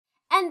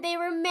And they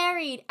were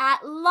married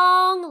at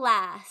long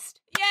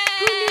last. Yay!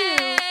 Who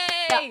knew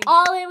that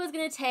all it was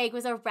going to take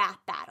was a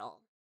rap battle?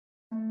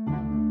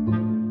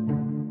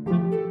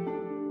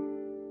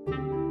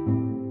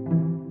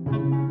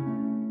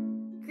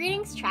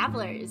 Greetings,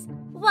 travelers.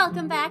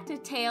 Welcome back to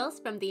Tales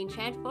from the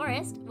Enchanted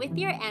Forest with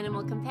your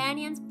animal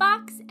companions,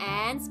 Fox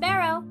and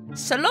Sparrow.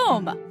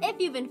 Shalom! If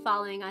you've been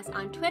following us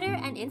on Twitter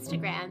and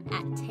Instagram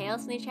at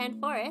Tales from the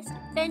Enchanted Forest,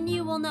 then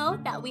you will know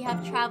that we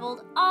have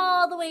traveled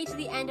all the way to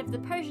the end of the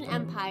Persian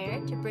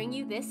Empire to bring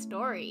you this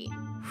story.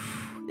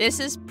 This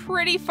is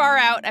pretty far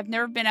out. I've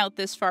never been out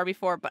this far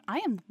before, but I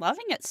am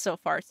loving it so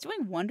far. It's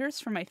doing wonders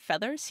for my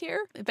feathers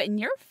here. But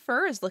your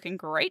fur is looking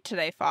great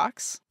today,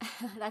 Fox.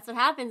 That's what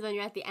happens when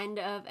you're at the end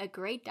of a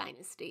great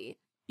dynasty.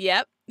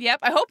 Yep.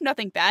 I hope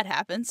nothing bad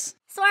happens.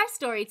 So our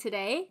story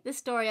today, the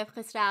story of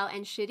Khosrow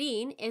and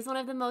Shirin, is one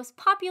of the most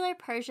popular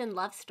Persian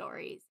love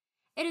stories.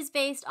 It is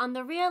based on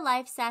the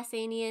real-life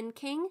Sasanian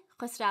king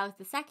Khosrow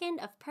II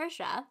of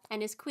Persia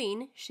and his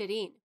queen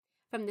Shirin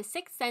from the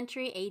 6th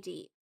century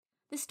AD.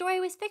 The story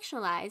was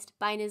fictionalized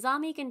by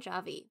Nizami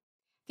Ganjavi.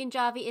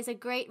 Ganjavi is a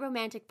great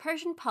romantic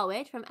Persian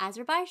poet from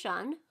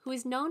Azerbaijan who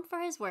is known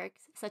for his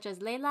works such as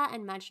Layla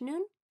and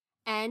Majnun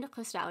and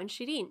Khosrow and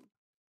Shirin.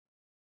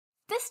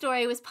 This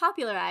story was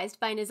popularized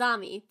by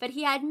Nizami, but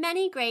he had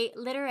many great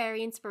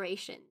literary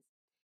inspirations.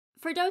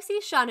 Ferdowsi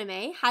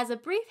Shahnameh has a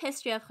brief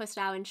history of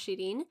Khosrow and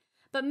Shirin,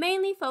 but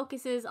mainly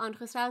focuses on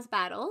Khosrow's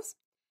battles.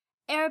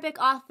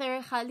 Arabic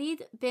author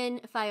Khalid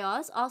bin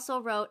Fayaz also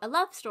wrote a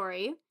love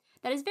story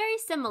that is very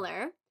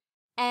similar,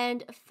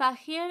 and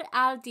Fakhr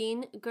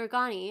al-Din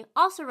Gurgani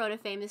also wrote a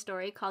famous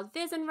story called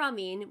Viz and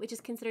Ramin, which is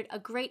considered a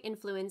great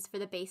influence for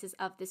the basis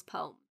of this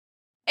poem.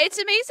 It's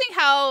amazing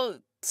how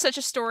such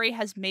a story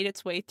has made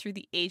its way through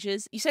the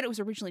ages. You said it was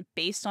originally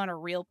based on a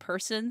real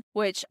person,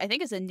 which I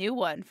think is a new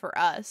one for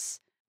us.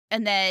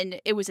 And then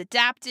it was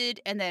adapted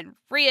and then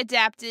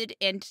readapted,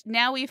 and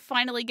now we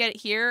finally get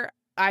it here.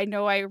 I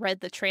know I read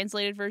the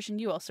translated version.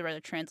 You also read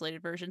the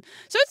translated version.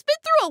 So it's been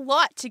through a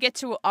lot to get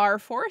to our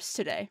forest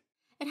today.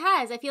 It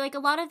has. I feel like a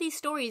lot of these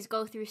stories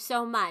go through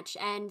so much,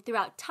 and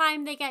throughout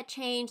time they get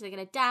changed, they get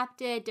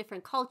adapted,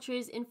 different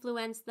cultures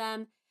influence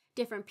them,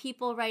 different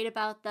people write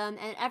about them,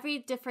 and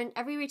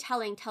every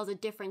retelling tells a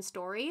different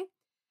story.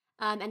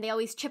 And they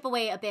always chip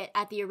away a bit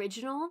at the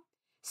original.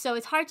 So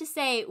it's hard to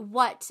say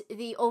what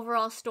the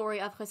overall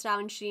story of Khosrow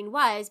and Shirin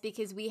was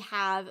because we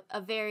have a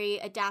very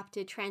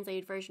adapted,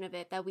 translated version of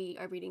it that we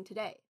are reading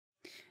today.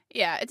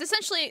 Yeah, it's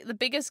essentially the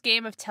biggest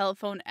game of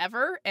telephone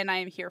ever, and I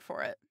am here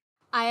for it.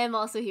 I am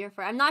also here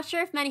for it. I'm not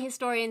sure if many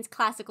historians,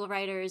 classical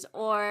writers,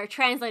 or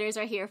translators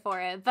are here for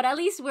it, but at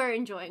least we're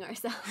enjoying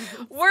ourselves.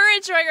 We're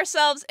enjoying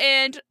ourselves,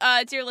 and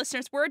dear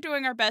listeners, we're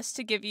doing our best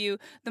to give you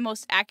the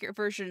most accurate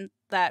version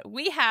that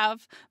we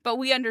have, but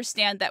we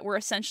understand that we're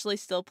essentially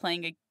still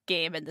playing a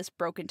game in this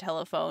broken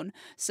telephone.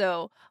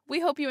 So we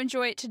hope you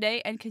enjoy it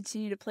today and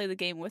continue to play the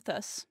game with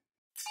us.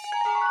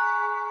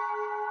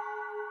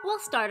 We'll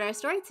start our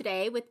story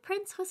today with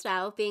Prince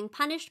Khosrow being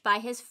punished by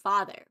his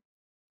father.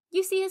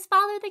 You see, his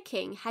father, the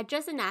king, had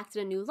just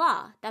enacted a new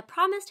law that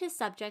promised his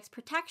subjects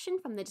protection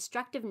from the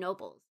destructive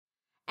nobles.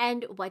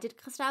 And what did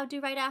Khosrow do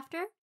right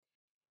after?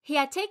 He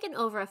had taken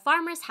over a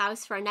farmer's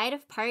house for a night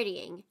of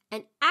partying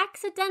and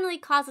accidentally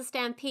caused a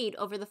stampede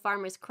over the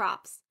farmer's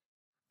crops.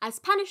 As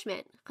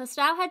punishment,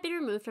 Khosrow had been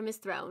removed from his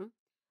throne,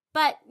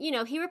 but,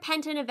 he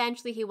repented and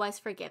eventually he was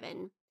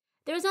forgiven.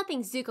 There was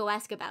nothing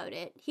Zuko-esque about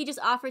it. He just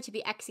offered to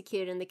be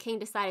executed and the king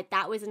decided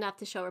that was enough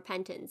to show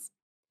repentance.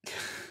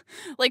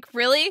 Like,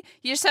 really?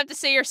 You just have to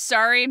say you're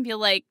sorry and be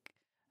like,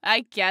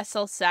 I guess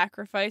I'll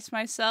sacrifice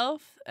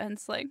myself? And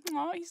it's like,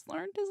 oh, he's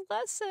learned his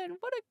lesson.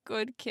 What a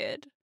good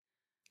kid.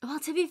 Well,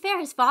 to be fair,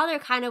 his father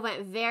kind of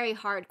went very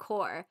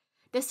hardcore.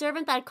 The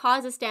servant that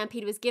caused the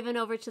stampede was given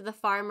over to the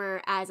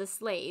farmer as a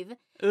slave,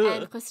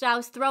 and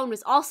Khosrow's throne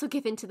was also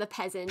given to the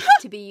peasant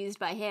to be used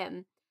by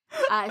him.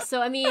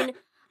 So,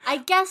 I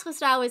guess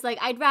Khosrow was like,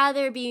 I'd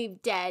rather be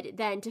dead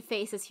than to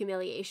face this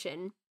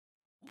humiliation.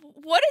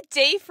 What a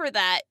day for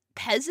that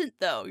peasant,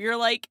 though. You're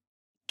like,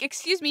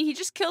 excuse me, he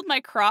just killed my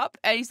crop,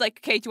 and he's like,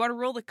 okay, do you want to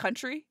rule the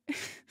country?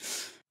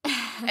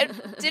 And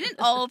didn't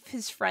all of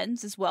his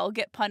friends as well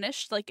get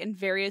punished, like, in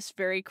various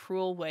very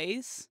cruel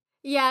ways?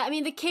 Yeah,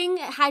 the king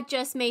had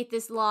just made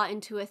this law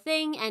into a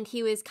thing, and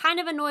he was kind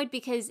of annoyed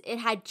because it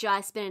had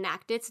just been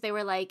enacted, so they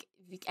were like,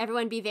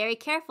 everyone be very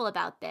careful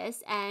about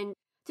this, and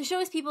to show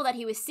his people that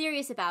he was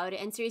serious about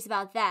it and serious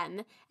about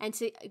them, and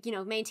to,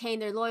 maintain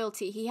their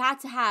loyalty, he had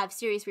to have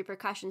serious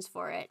repercussions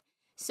for it.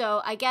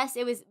 So I guess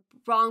it was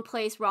wrong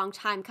place, wrong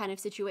time kind of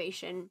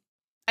situation.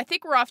 I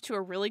think we're off to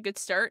a really good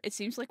start. It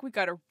seems like we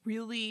got a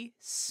really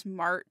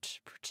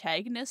smart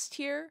protagonist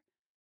here,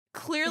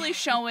 clearly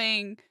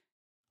showing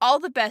all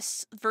the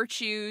best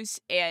virtues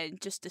and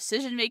just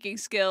decision-making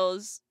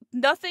skills.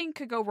 Nothing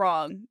could go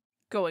wrong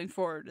going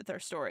forward with our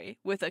story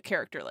with a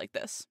character like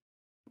this.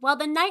 Well,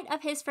 the night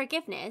of his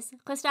forgiveness,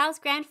 Khosrow's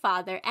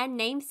grandfather and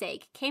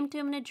namesake came to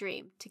him in a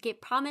dream to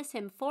promise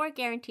him 4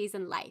 guarantees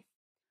in life.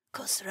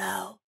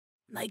 Khosrow,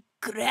 my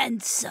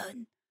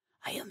grandson,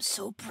 I am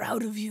so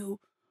proud of you.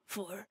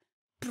 for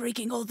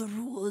breaking all the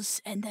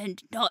rules and then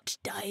not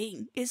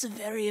dying is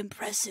very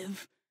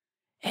impressive.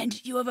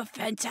 And you have a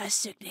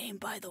fantastic name,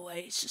 by the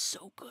way. It's just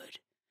so good.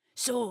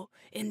 So,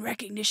 in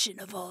recognition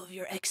of all of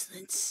your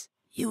excellence,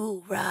 you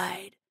will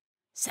ride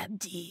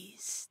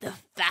Sabdi's, the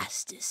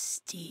fastest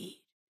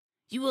steed.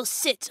 You will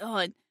sit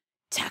on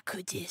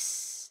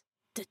Takudis,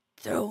 the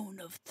throne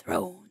of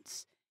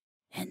thrones,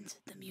 and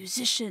the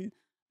musician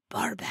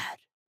Barbad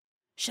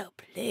shall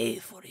play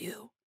for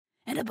you,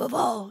 and above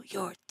all,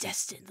 your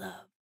destined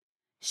love,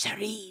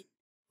 Shirin,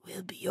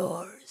 will be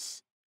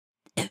yours.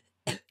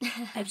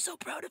 I'm so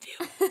proud of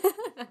you.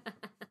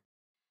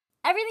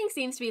 Everything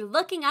seems to be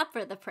looking up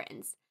for the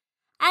prince.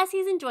 As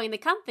he's enjoying the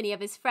company of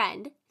his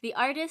friend, the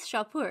artist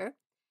Shapur,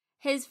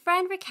 his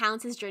friend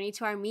recounts his journey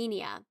to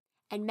Armenia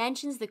and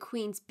mentions the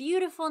queen's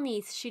beautiful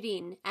niece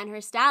Shirin and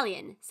her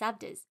stallion,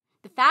 Sabdiz,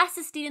 the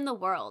fastest steed in the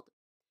world.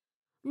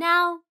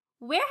 Now,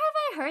 where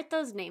have I heard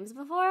those names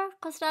before,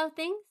 Khosrow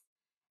thinks,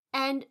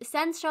 and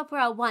sends Shapur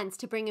at once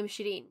to bring him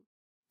Shirin,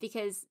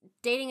 because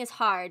dating is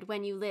hard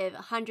when you live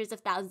hundreds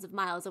of thousands of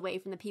miles away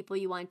from the people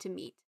you want to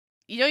meet.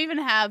 You don't even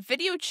have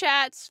video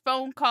chats,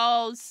 phone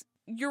calls.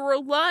 You're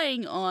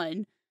relying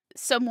on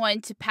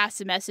someone to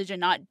pass a message and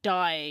not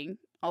dying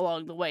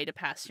along the way to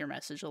pass your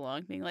message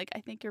along, being like,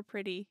 I think you're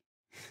pretty.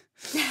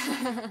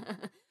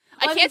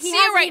 I can't see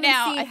it right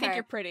now. I think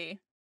you're pretty.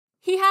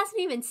 He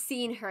hasn't even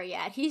seen her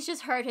yet. He's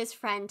just heard his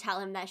friend tell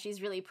him that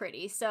she's really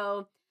pretty.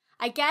 So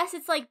I guess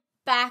it's like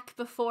back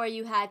before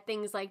you had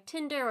things like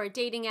Tinder or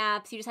dating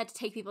apps. You just had to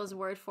take people's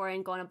word for it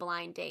and go on a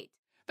blind date.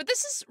 But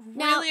this is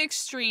really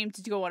extreme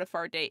to go on a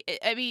far date.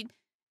 I mean,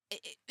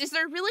 is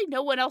there really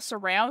no one else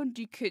around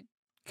you could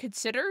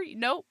consider?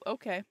 Nope.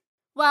 Okay.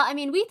 Well, I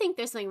mean, we think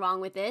there's something wrong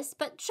with this,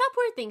 but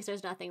Shapur thinks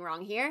there's nothing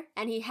wrong here,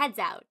 and he heads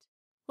out.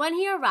 When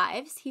he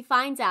arrives, he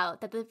finds out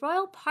that the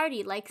royal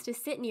party likes to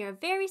sit near a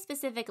very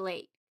specific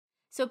lake.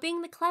 So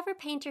being the clever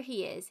painter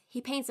he is,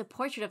 he paints a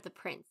portrait of the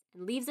prince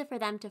and leaves it for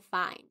them to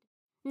find.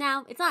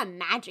 Now, it's not a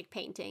magic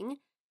painting,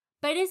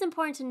 but it is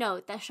important to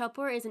note that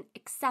Shapur is an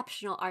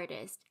exceptional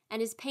artist,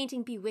 and his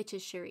painting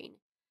bewitches Shirin.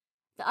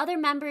 The other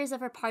members of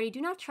her party do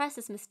not trust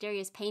this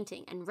mysterious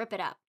painting and rip it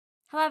up.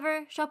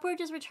 However, Shapur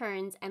just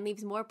returns and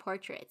leaves more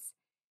portraits.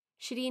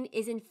 Shirin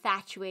is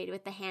infatuated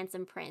with the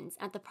handsome prince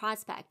at the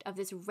prospect of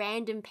this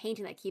random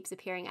painting that keeps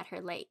appearing at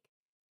her lake.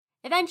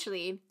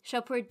 Eventually,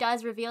 Shapur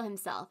does reveal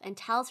himself and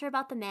tells her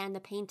about the man in the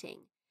painting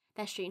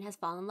that Shirin has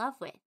fallen in love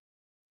with.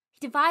 He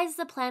devises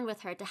a plan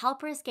with her to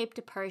help her escape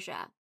to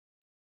Persia.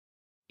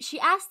 She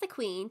asks the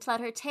queen to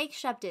let her take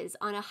Sabdiz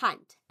on a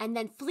hunt and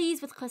then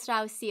flees with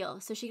Khosrow's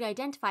seal so she can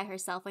identify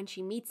herself when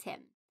she meets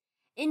him.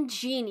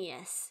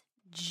 Ingenious.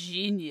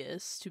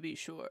 Genius, to be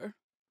sure.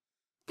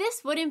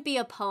 This wouldn't be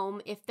a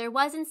poem if there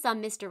wasn't some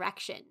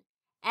misdirection.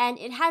 And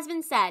it has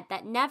been said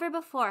that never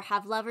before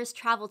have lovers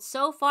traveled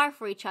so far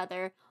for each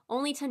other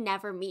only to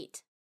never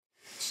meet.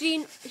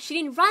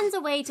 Shirin runs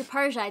away to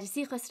Persia to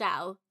see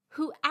Khosrow,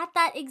 who at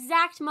that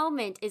exact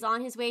moment is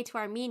on his way to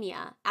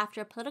Armenia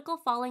after a political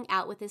falling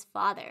out with his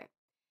father.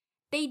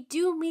 They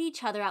do meet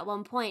each other at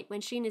one point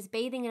when Shirin is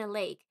bathing in a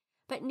lake,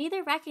 but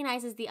neither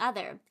recognizes the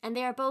other, and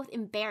they are both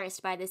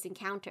embarrassed by this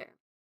encounter.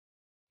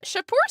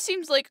 Shapur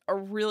seems like a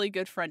really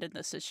good friend in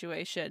this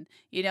situation.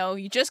 You know,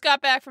 you just got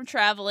back from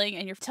traveling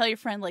and you tell your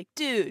friend, like,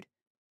 dude,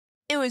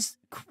 it was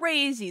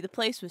crazy. The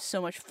place was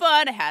so much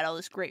fun. I had all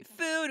this great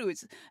food.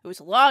 It was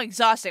long,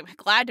 exhausting. I'm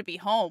glad to be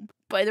home.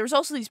 But there was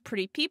also these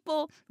pretty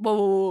people.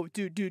 Whoa,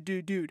 dude.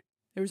 There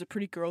was a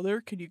pretty girl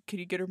there. Can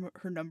you get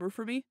her number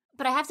for me?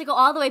 But I have to go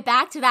all the way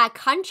back to that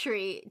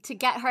country to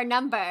get her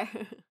number.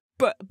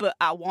 But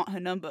I want her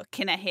number.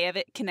 Can I have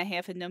it? Can I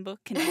have her number?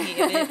 Can I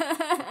have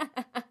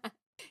it?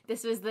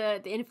 This was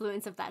the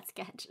influence of that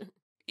sketch.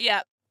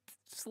 Yeah,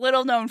 it's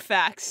little known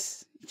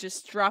facts.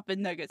 Just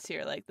dropping nuggets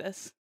here like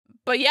this.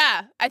 But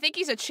yeah, I think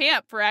he's a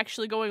champ for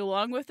actually going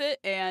along with it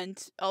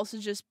and also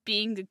just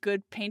being the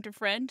good painter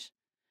friend.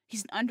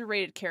 He's an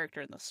underrated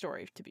character in the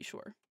story, to be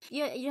sure.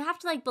 You have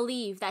to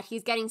believe that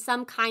he's getting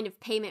some kind of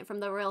payment from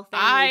the royal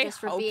family just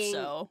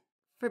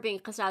for being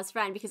Khosrow's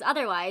friend, because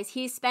otherwise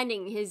he's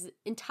spending his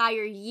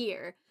entire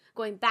year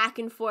going back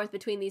and forth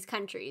between these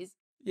countries.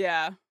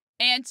 Yeah.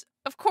 And,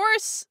 of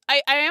course,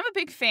 I am a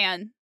big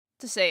fan,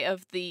 to say,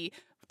 of the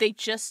they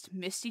just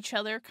missed each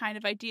other kind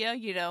of idea,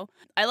 you know?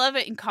 I love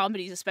it in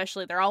comedies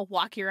especially. They're all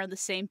walking around the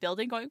same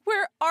building going,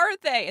 where are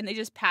they? And they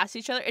just pass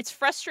each other. It's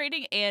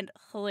frustrating and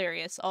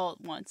hilarious all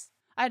at once.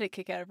 I had a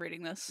kick out of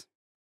reading this.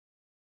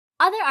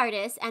 Other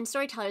artists and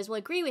storytellers will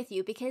agree with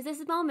you because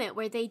this moment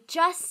where they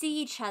just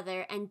see each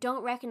other and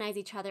don't recognize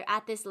each other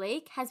at this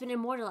lake has been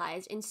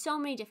immortalized in so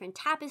many different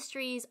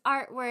tapestries,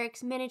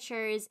 artworks,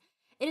 miniatures.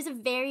 It is a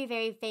very,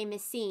 very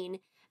famous scene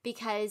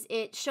because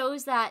it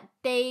shows that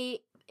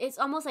it's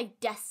almost like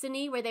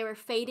destiny where they were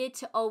fated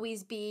to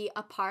always be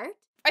apart.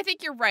 I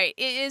think you're right.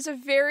 It is a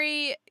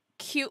very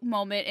cute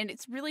moment, and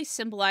it really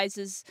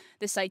symbolizes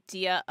this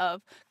idea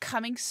of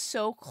coming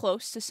so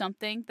close to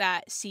something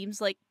that seems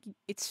like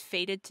it's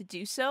fated to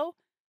do so.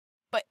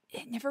 but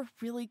it never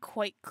really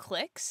quite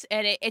clicks.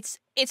 And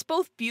it's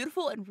both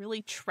beautiful and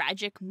really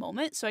tragic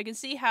moment. So I can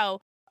see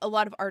how a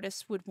lot of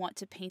artists would want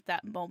to paint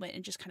that moment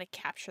and just kind of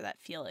capture that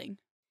feeling.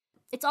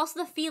 It's also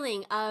the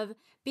feeling of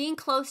being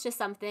close to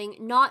something,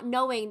 not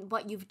knowing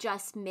what you've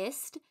just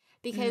missed.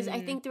 Because I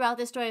think throughout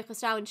the story of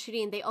Khosrow and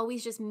Shirin, they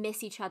always just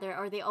miss each other,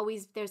 or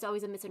there's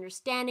always a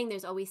misunderstanding,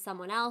 there's always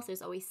someone else,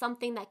 there's always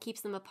something that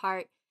keeps them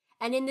apart.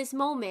 And in this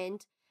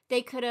moment,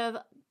 they could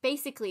have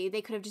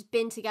just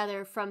been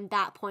together from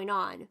that point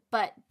on.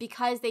 But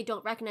because they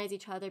don't recognize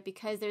each other,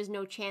 because there's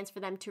no chance for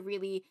them to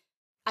really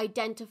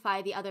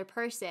identify the other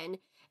person,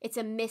 it's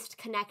a missed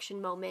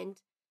connection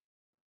moment.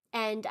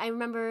 And I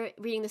remember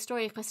reading the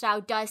story,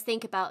 Khosrow does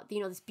think about,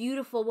 this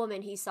beautiful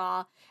woman he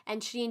saw,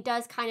 and Shirin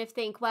does kind of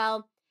think,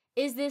 well,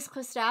 is this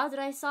Khosrow that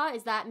I saw?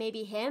 Is that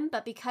maybe him?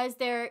 But because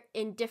they're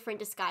in different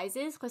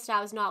disguises,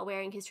 Khosrow is not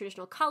wearing his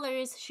traditional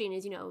colors, Shirin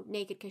is,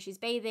 naked because she's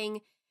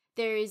bathing.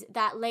 There's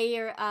that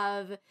layer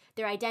of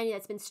their identity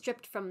that's been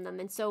stripped from them.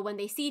 And so when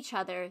they see each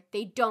other,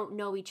 they don't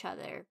know each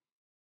other.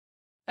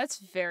 That's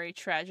very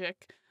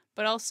tragic.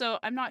 But also,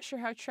 I'm not sure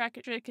how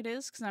tragic it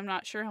is, because I'm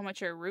not sure how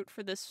much I root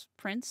for this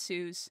prince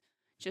who's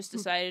just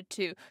decided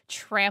to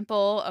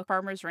trample a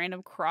farmer's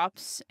random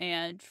crops,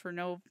 and for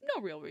no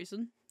real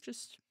reason,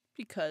 just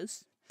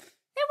because.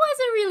 It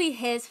wasn't really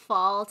his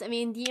fault. I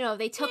mean,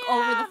 they took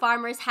over the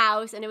farmer's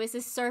house, and it was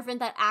his servant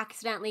that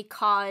accidentally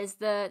caused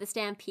the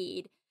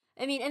stampede.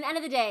 I mean, at the end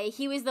of the day,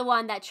 he was the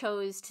one that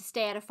chose to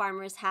stay at a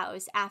farmer's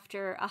house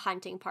after a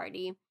hunting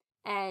party,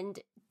 and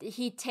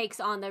he takes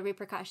on the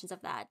repercussions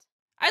of that.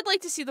 I'd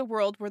like to see the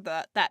world where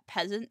that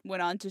peasant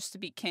went on just to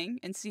be king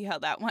and see how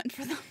that went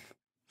for them.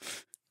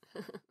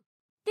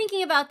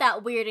 Thinking about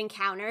that weird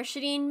encounter,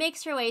 Shirin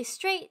makes her way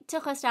straight to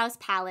Khosrow's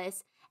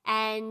palace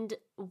and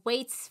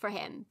waits for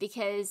him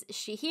because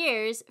she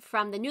hears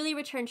from the newly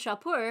returned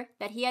Shapur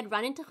that he had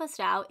run into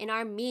Khosrow in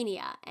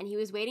Armenia and he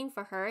was waiting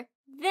for her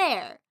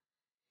there.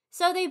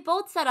 So they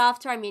both set off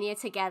to Armenia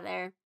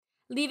together,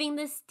 leaving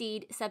the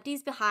steed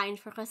Sabtis behind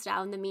for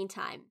Khosrow in the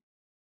meantime.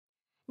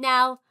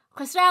 Now,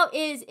 Khosrow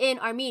is in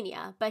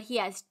Armenia, but he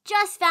has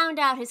just found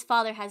out his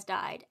father has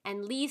died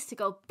and leaves to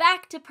go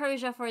back to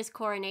Persia for his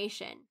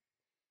coronation.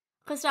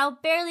 Khosrow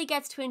barely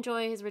gets to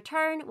enjoy his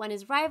return when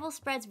his rival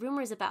spreads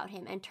rumors about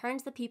him and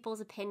turns the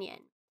people's opinion.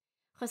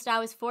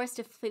 Khosrow is forced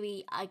to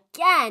flee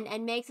again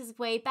and makes his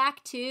way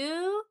back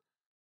to...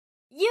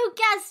 You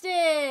guessed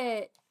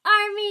it!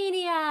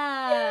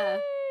 Armenia!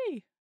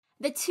 Yay!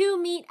 The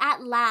two meet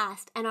at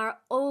last and are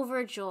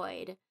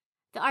overjoyed.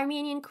 The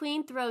Armenian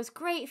queen throws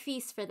great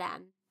feasts for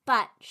them,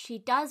 but she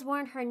does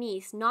warn her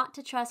niece not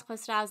to trust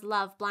Khosrow's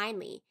love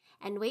blindly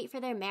and wait for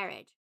their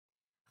marriage.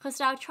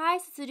 Khosrow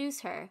tries to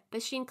seduce her, but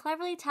Shirin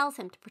cleverly tells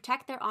him to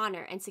protect their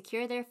honor and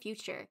secure their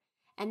future,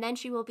 and then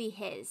she will be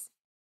his.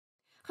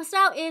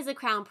 Khosrow is a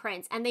crown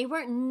prince, and they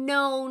weren't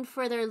known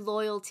for their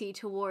loyalty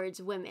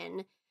towards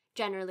women,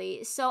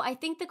 generally. So I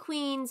think the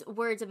queen's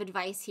words of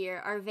advice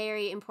here are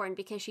very important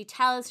because she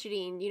tells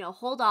Shirin,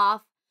 hold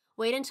off,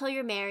 wait until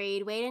you're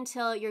married, wait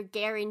until you're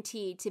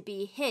guaranteed to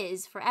be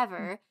his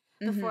forever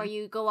before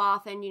you go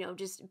off and,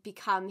 just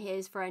become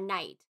his for a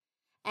night.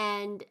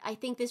 And I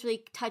think this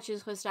really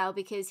touches Khosrow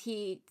because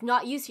he's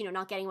not used to,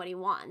 not getting what he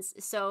wants.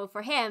 So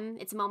for him,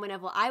 it's a moment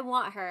of, well, I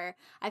want her.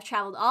 I've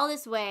traveled all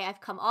this way.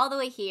 I've come all the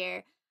way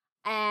here.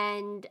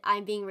 And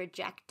I'm being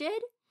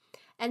rejected.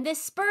 And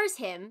this spurs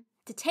him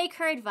to take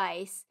her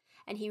advice.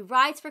 And he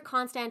rides for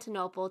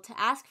Constantinople to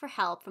ask for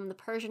help from the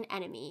Persian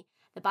enemy,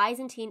 the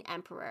Byzantine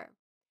emperor.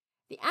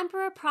 The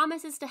emperor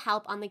promises to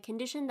help on the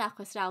condition that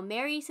Khosrow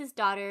marries his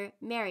daughter,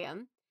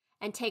 Mariam,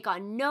 and take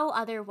on no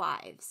other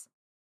wives.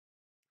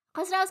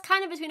 Khosrow's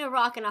kind of between a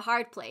rock and a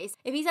hard place.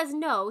 If he says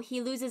no,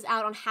 he loses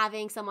out on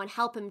having someone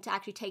help him to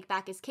actually take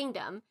back his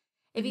kingdom.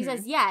 If he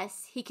says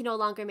yes, he can no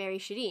longer marry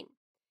Shirin.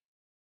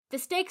 The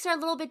stakes are a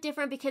little bit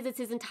different because it's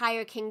his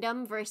entire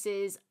kingdom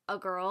versus a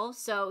girl,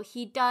 so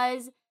he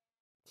does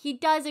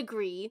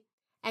agree,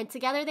 and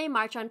together they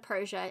march on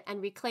Persia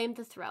and reclaim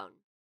the throne.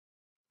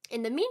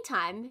 In the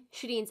meantime,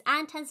 Shirin's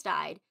aunt has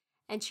died,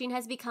 and Shirin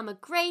has become a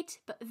great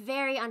but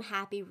very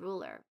unhappy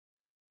ruler.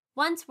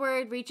 Once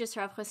word reaches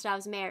her of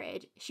Khosrow's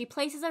marriage, she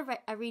places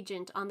a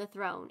regent on the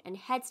throne and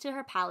heads to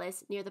her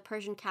palace near the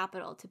Persian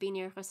capital to be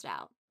near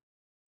Khosrow.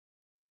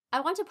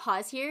 I want to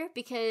pause here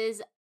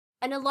because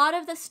in a lot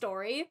of the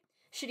story,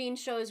 Shirin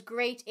shows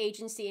great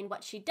agency in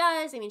what she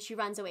does. I mean, she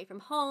runs away from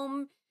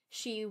home,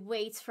 she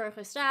waits for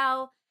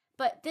Khosrow,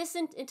 but this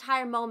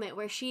entire moment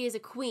where she is a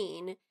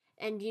queen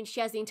and she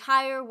has the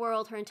entire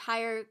world, her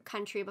entire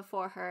country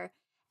before her,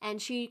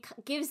 and she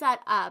gives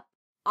that up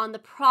on the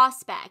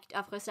prospect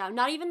of Khosrow,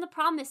 not even the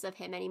promise of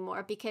him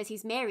anymore because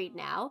he's married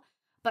now,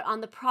 but on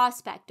the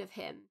prospect of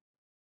him.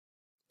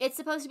 It's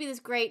supposed to be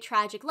this great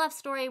tragic love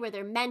story where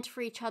they're meant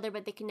for each other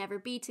but they can never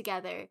be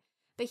together.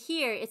 But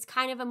here, it's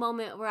kind of a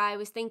moment where I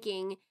was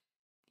thinking,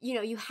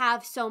 you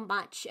have so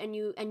much and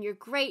you're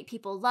great,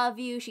 people love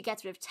you, she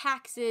gets rid of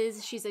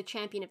taxes, she's a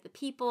champion of the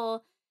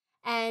people,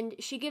 and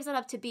she gives it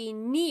up to be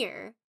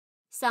near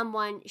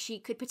someone she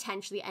could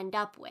potentially end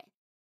up with.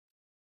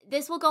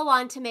 this will go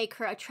on to make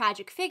her a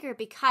tragic figure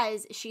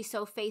because she's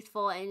so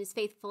faithful and his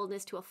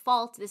faithfulness to a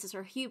fault. This is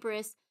her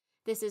hubris.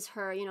 This is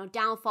her,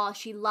 downfall.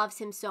 She loves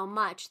him so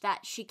much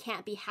that she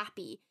can't be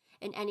happy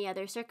in any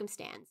other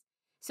circumstance.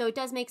 So it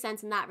does make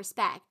sense in that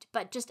respect.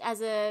 But just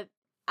looking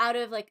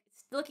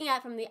at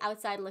it from the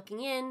outside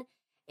looking in,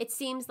 it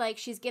seems like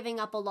she's giving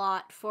up a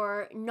lot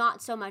for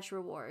not so much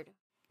reward.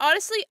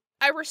 Honestly,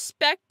 I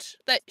respect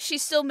that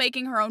she's still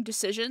making her own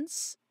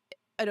decisions.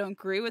 I don't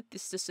agree with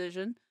this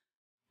decision.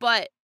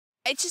 But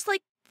it's just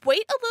like,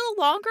 wait a little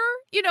longer.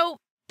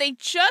 They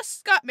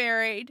just got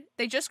married.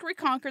 They just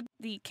reconquered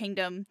the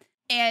kingdom.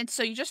 And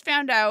so you just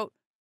found out.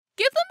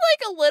 Give them,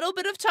 a little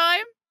bit of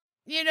time,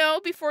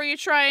 before you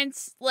try and,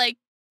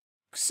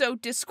 sow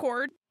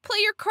discord. Play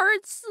your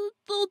cards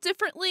a little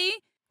differently.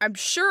 I'm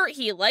sure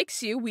he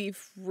likes you.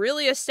 We've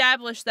really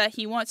established that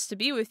he wants to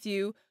be with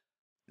you.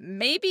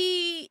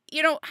 Maybe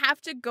you don't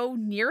have to go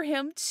near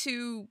him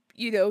to,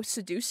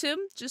 seduce him.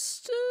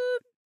 Just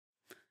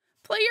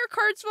play your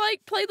cards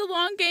play the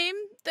long game.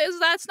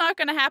 That's not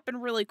going to happen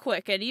really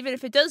quick. And even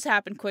if it does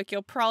happen quick,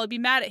 you'll probably be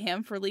mad at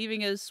him for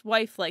leaving his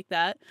wife like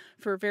that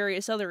for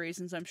various other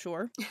reasons, I'm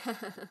sure. I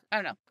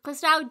don't know.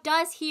 Khosrow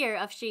does hear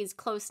of Shirin's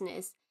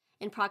closeness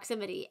in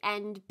proximity,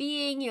 and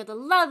being, the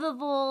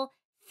lovable,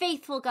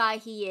 faithful guy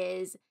he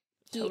is,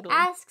 he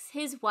asks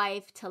his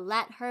wife to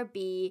let her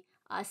be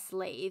a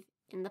slave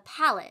in the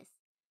palace,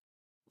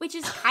 which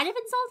is kind of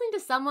insulting to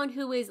someone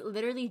who is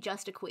literally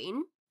just a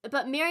queen.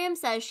 But Miriam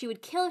says she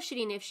would kill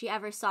Shirin if she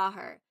ever saw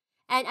her.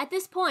 And at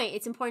this point,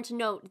 it's important to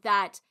note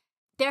that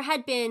there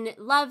had been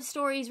love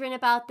stories written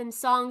about them,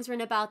 songs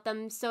written about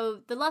them, so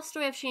the love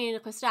story of Shirin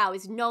and Khosrow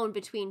is known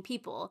between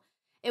people.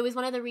 It was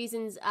one of the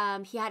reasons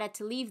he had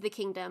to leave the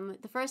kingdom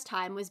the first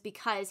time was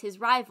because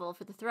his rival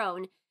for the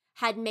throne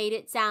had made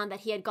it sound that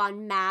he had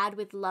gone mad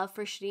with love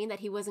for Shirin, that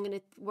he wasn't going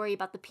to worry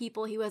about the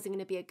people, he wasn't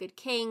going to be a good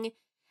king.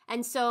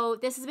 And so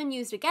this has been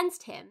used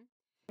against him.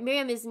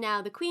 Miriam is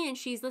now the queen, and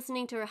she's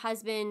listening to her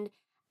husband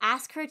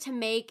ask her to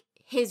make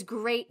his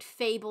great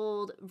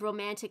fabled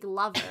romantic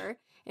lover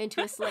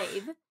into a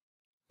slave.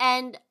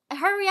 And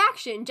her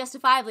reaction,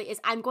 justifiably, is,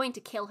 I'm going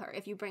to kill her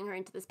if you bring her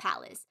into this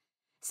palace.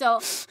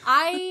 So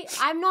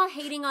I'm not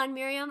hating on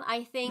Miriam.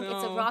 I think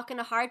it's a rock and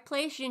a hard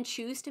place. She didn't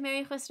choose to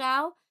marry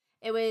Khosrow.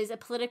 It was a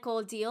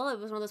political deal. It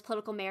was one of those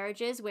political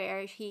marriages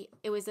where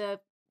it was an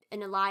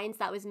alliance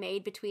that was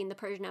made between the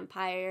Persian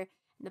Empire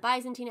and the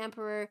Byzantine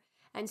Emperor.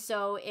 And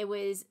so it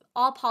was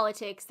all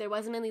politics. There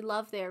wasn't any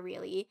love there,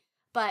 really.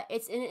 But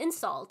it's an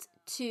insult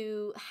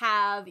to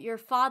have your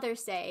father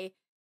say,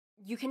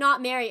 you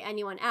cannot marry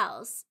anyone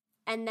else,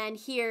 and then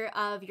hear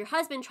of your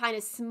husband trying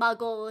to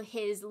smuggle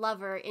his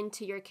lover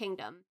into your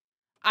kingdom.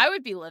 I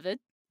would be livid.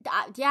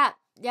 Yep.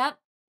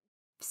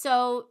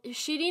 So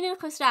Shirin and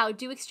Khosrow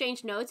do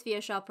exchange notes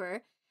via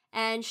Shopper,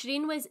 and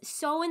Shirin was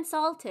so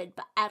insulted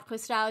at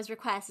Khosrow's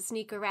request to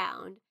sneak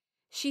around.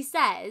 She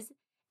says,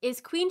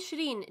 is Queen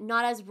Shirin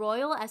not as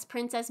royal as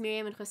Princess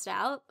Miriam and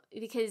Khosrow?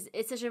 Because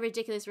it's such a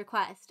ridiculous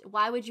request.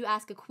 Why would you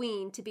ask a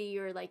queen to be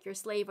your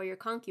slave or your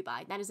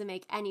concubine? That doesn't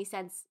make any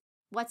sense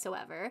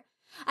whatsoever.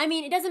 I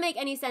mean, it doesn't make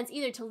any sense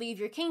either to leave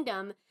your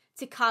kingdom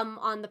to come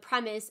on the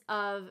premise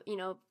of,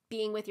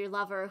 being with your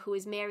lover who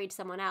is married to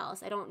someone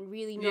else. I don't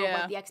really know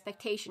what the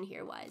expectation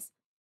here was.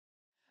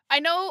 I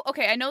know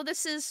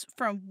this is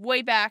from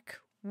way back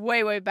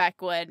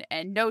when,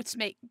 and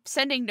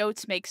sending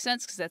notes makes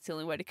sense because that's the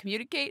only way to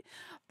communicate.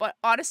 But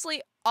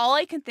honestly, all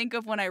I can think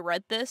of when I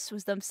read this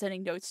was them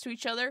sending notes to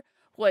each other,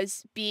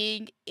 was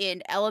being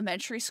in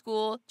elementary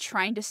school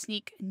trying to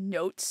sneak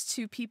notes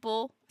to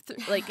people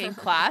in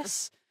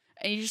class.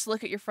 And you just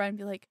look at your friend and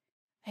be like,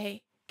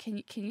 hey,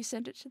 can you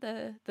send it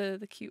to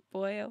the cute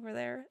boy over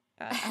there?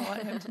 I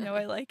want him to know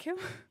I like him.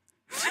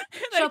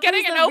 Like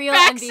getting a note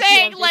back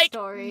saying,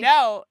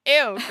 no,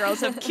 ew,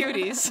 girls have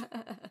cuties.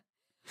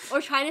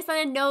 Or trying to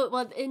send a note.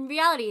 Well, in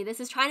reality, this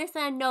is trying to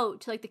send a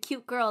note to, the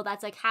cute girl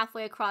that's,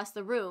 halfway across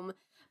the room.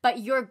 But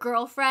your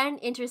girlfriend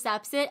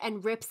intercepts it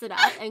and rips it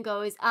up and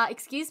goes,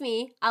 excuse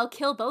me, I'll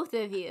kill both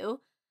of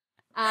you.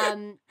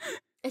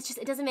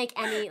 It doesn't make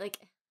any,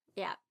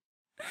 yeah.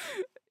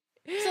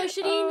 So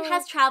Shirin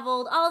has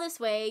traveled all this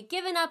way,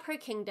 given up her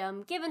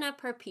kingdom, given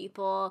up her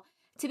people,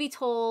 to be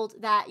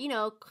told that,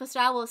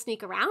 Khosrow will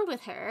sneak around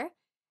with her.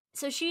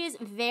 So she is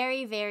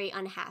very, very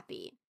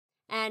unhappy.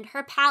 And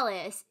her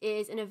palace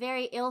is in a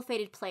very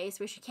ill-fated place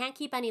where she can't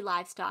keep any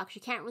livestock, she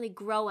can't really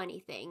grow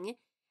anything,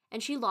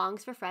 and she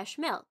longs for fresh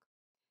milk.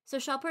 So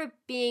Shopper,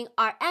 being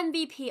our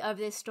MVP of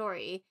this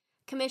story,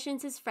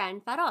 commissions his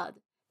friend Farhad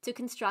to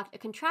construct a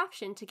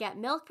contraption to get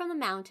milk from the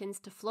mountains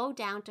to flow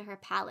down to her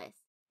palace.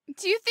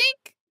 Do you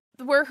think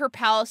where her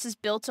palace is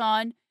built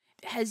on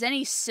has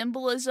any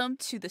symbolism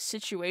to the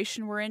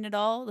situation we're in at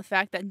all? The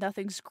fact that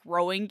nothing's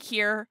growing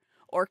here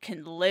or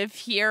can live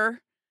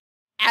here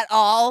at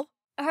all?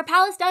 Her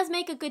palace does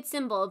make a good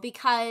symbol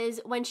because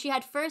when she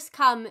had first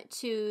come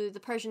to the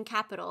Persian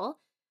capital,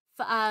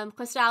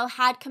 Khosrow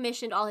had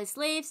commissioned all his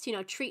slaves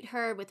to, treat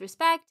her with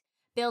respect,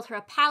 build her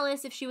a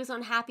palace if she was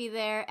unhappy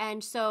there.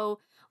 And so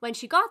when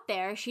she got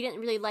there, she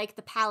didn't really like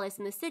the palace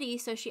in the city,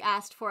 so she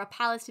asked for a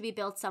palace to be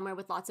built somewhere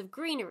with lots of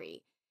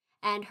greenery.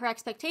 And her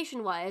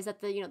expectation was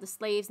that the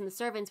slaves and the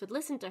servants would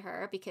listen to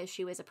her because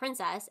she was a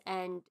princess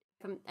and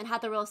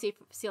had the royal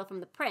seal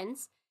from the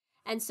prince.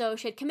 And so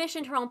she had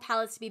commissioned her own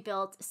palace to be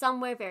built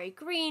somewhere very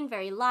green,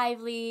 very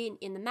lively,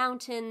 in the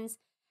mountains.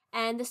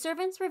 And the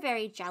servants were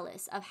very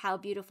jealous of how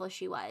beautiful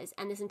she was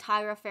and this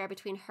entire affair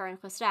between her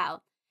and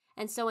Khosrow.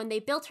 And so when they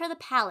built her the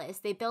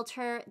palace,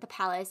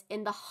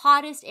 in the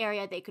hottest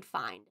area they could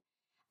find,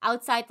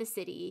 outside the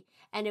city,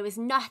 and it was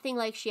nothing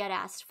like she had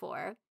asked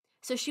for.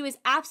 So she was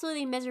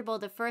absolutely miserable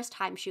the first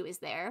time she was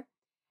there.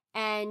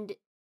 And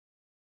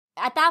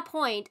at that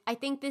point, I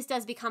think this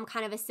does become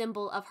kind of a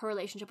symbol of her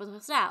relationship with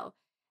Khosrow.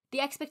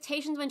 The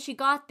expectations when she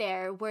got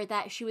there were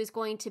that she was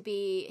going to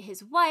be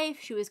his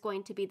wife, they were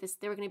going to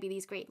be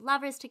these great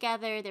lovers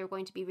together, they were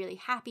going to be really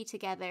happy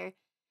together,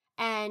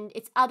 and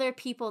it's other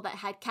people that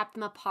had kept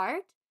them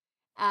apart.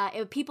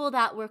 People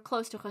that were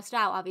close to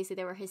Khosrow, obviously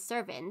they were his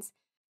servants.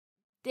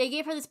 They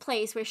gave her this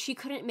place where she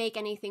couldn't make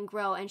anything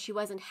grow and she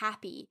wasn't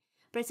happy.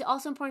 But it's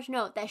also important to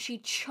note that she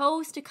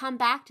chose to come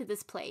back to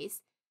this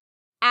place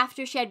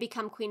after she had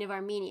become Queen of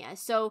Armenia.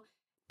 So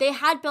they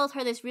had built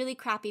her this really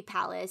crappy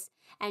palace,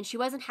 and she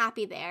wasn't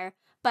happy there,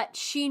 but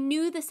she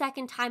knew the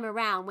second time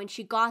around when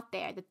she got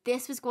there that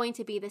this was going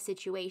to be the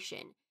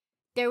situation.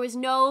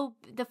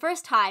 The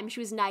first time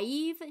she was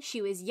naive,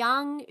 she was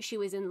young, she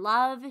was in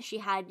love, she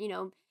had,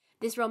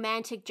 this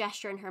romantic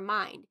gesture in her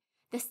mind.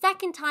 The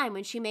second time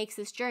when she makes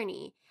this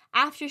journey,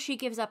 after she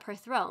gives up her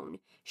throne,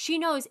 she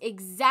knows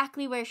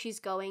exactly where she's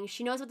going,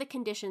 she knows what the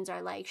conditions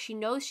are like, she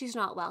knows she's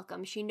not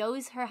welcome, she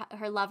knows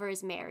her lover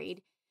is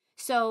married.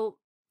 So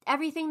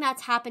everything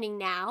that's happening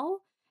now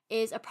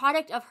is a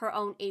product of her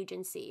own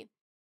agency.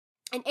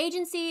 And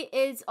agency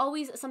is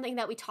always something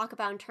that we talk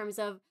about in terms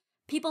of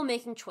people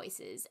making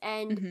choices.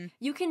 And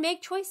you can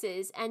make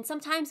choices, and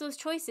sometimes those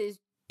choices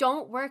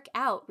don't work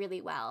out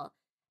really well.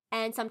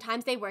 And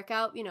sometimes they work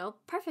out,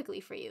 perfectly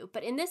for you.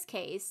 But in this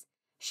case,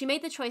 she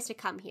made the choice to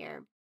come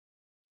here.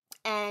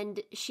 And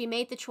she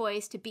made the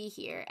choice to be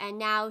here. And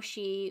now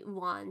she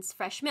wants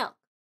fresh milk.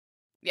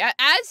 Yeah,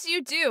 as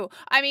you do.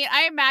 I mean,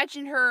 I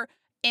imagine her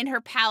in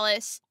her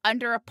palace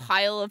under a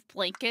pile of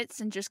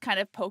blankets and just kind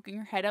of poking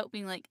her head out,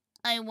 being like,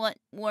 I want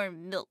more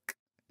milk.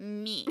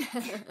 Me.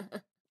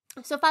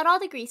 So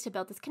Farhad agrees to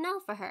build this canal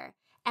for her.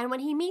 And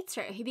when he meets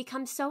her, he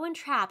becomes so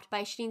entrapped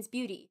by Shirin's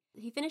beauty.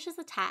 He finishes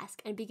the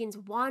task and begins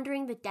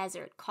wandering the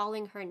desert,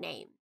 calling her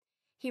name.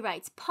 He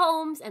writes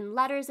poems and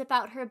letters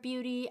about her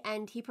beauty,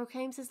 and he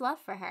proclaims his love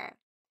for her.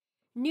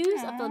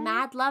 News of the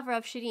mad lover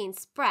of Shirin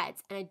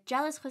spreads, and a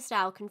jealous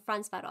Khosrow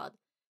confronts Farhad,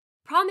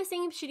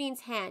 promising him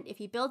Shirin's hand if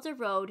he builds a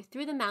road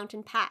through the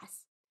mountain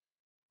pass.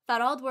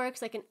 Farhad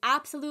works like an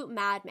absolute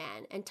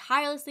madman and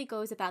tirelessly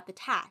goes about the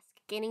task,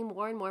 gaining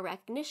more and more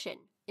recognition,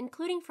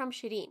 including from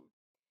Shirin.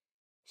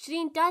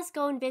 Shirin does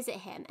go and visit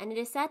him, and it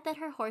is said that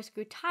her horse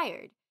grew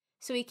tired,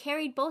 so he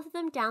carried both of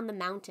them down the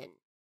mountain.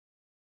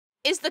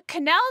 Is the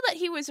canal that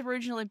he was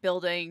originally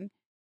building,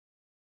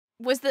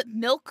 was the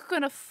milk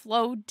going to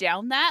flow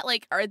down that?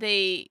 Like, are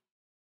they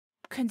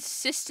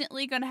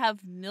consistently going to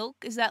have milk?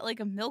 Is that like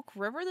a milk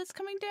river that's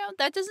coming down?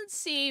 That doesn't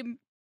seem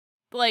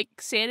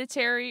like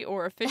sanitary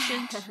or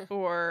efficient.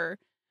 Or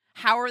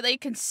how are they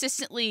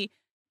consistently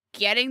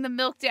getting the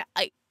milk down?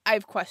 I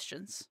have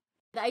questions.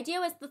 The idea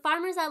was the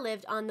farmers that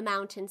lived on the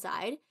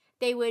mountainside,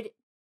 they would,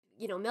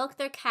 milk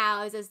their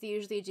cows as they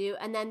usually do,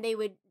 and then they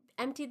would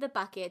empty the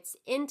buckets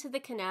into the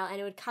canal and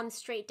it would come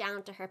straight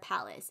down to her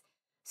palace.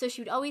 So she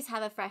would always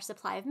have a fresh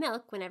supply of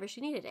milk whenever she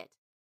needed it.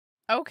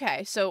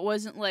 Okay, so it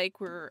wasn't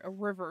like we're a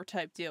river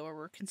type deal where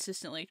we're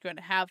consistently going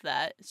to have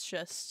that. It's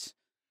just,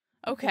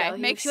 okay,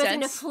 makes sense. She was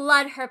going to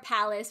flood her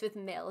palace with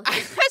milk.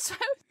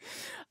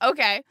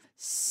 Okay,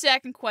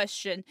 second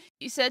question.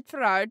 You said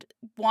Farhad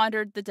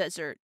wandered the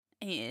desert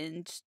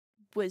and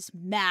was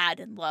mad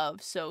in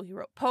love, so he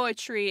wrote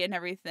poetry and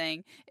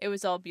everything. It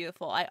was all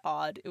beautiful. I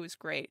awed. It was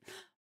great.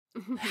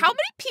 How many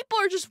people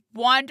are just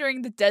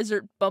wandering the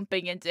desert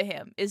bumping into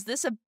him? This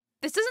doesn't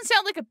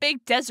sound like a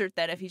big desert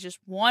then if he's just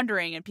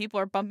wandering and people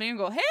are bumping and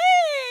go,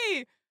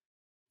 hey,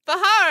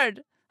 Farhad,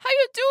 how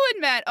you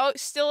doing, man? Oh,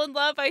 still in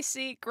love, I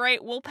see.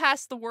 Great, we'll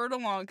pass the word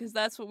along because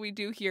that's what we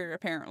do here,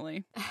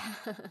 apparently.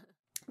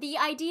 The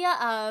idea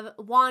of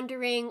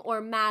wandering or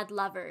mad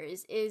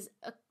lovers is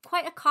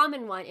quite a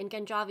common one in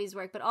Ganjavi's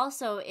work, but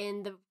also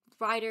in the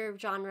wider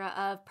genre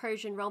of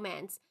Persian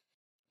romance.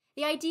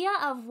 The idea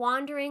of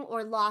wandering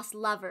or lost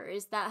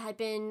lovers that had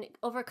been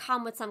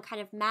overcome with some kind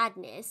of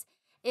madness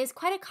is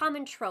quite a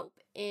common trope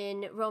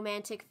in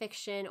romantic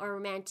fiction or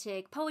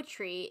romantic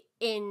poetry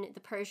in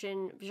the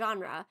Persian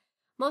genre,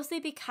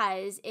 mostly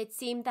because it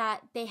seemed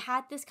that they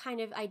had this kind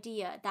of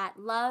idea that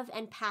love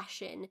and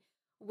passion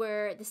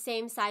were the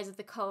same sides of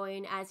the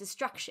coin as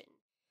destruction.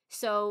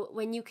 So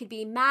when you could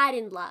be mad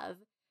in love,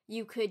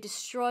 you could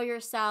destroy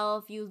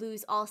yourself, you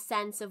lose all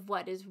sense of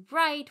what is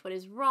right, what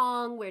is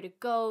wrong, where to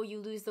go, you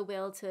lose the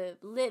will to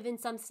live in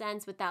some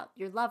sense without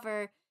your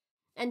lover.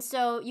 And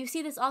so you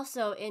see this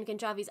also in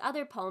Ganjavi's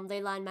other poem,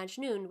 Layla and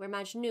Majnun, where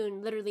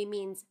Majnun literally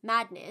means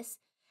madness.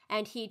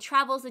 And he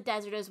travels the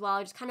desert as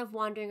well, just kind of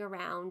wandering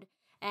around.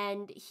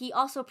 And he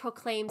also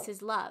proclaims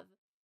his love.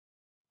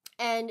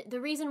 And the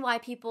reason why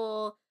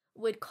people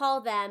would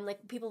call them,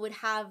 like people would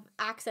have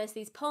access to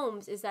these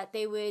poems, is that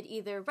they would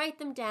either write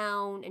them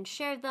down and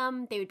share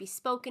them. They would be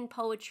spoken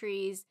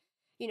poetries.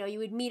 You know, you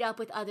would meet up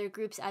with other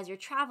groups as you're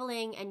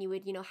traveling and you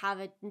would, have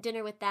a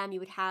dinner with them.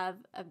 You would have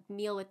a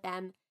meal with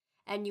them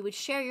and you would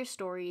share your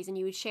stories and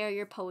you would share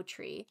your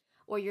poetry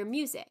or your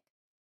music.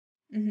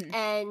 Mm-hmm.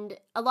 And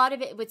a lot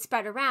of it would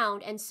spread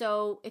around. And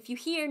so if you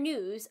hear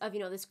news of,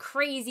 this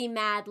crazy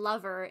mad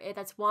lover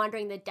that's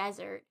wandering the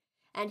desert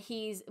and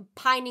he's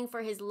pining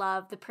for his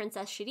love, the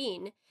Princess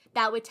Shirin,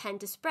 that would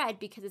tend to spread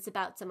because it's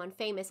about someone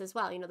famous as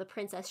well. The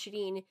Princess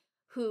Shirin,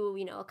 who,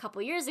 a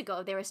couple years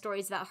ago, there were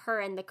stories about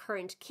her and the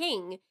current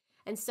king.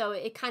 And so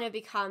it kind of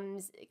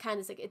becomes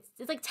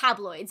it's like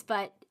tabloids,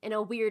 but in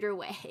a weirder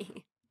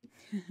way.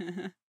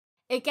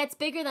 It gets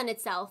bigger than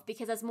itself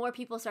because as more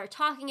people start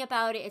talking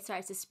about it, it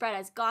starts to spread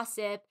as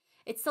gossip.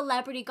 It's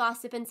celebrity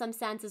gossip in some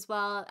sense as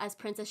well, as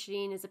Princess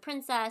Shirin is a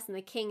princess and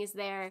the king is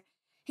there.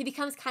 He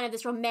becomes kind of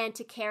this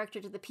romantic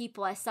character to the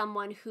people as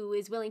someone who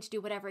is willing to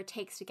do whatever it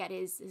takes to get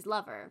his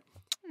lover.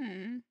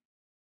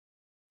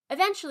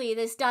 Eventually,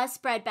 this does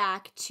spread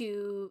back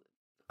to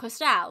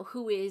Khosrow,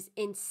 who is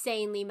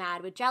insanely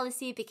mad with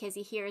jealousy because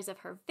he hears of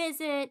her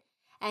visit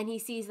and he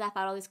sees that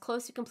Farhad is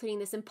close to completing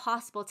this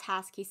impossible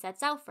task he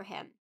sets out for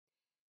him.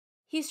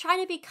 He's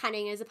trying to be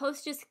cunning as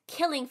opposed to just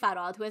killing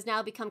Farhad, who has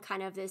now become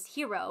kind of this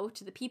hero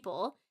to the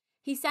people.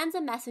 He sends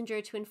a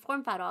messenger to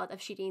inform Farhad of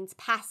Shirin's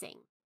passing.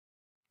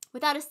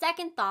 Without a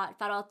second thought,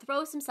 Farhad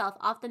throws himself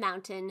off the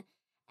mountain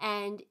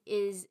and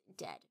is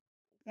dead.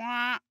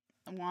 Wah,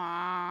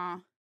 wah.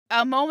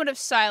 A moment of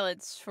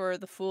silence for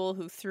the fool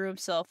who threw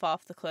himself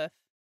off the cliff.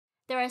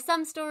 There are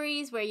some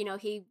stories where,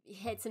 he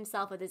hits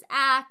himself with his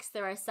axe.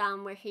 There are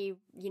some where he,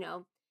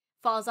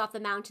 falls off the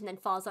mountain and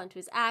falls onto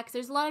his axe.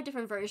 There's a lot of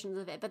different versions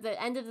of it, but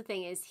the end of the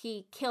thing is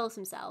he kills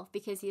himself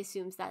because he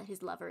assumes that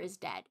his lover is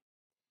dead.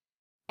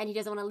 And he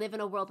doesn't want to live in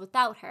a world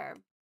without her.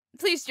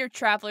 Please, dear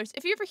travelers,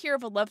 if you ever hear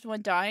of a loved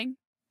one dying,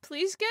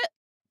 please get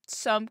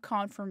some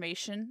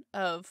confirmation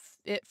of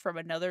it from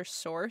another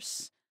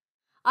source.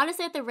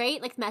 Honestly, at the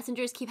rate,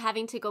 messengers keep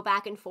having to go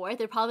back and forth,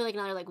 they're probably,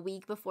 another,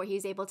 week before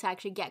he's able to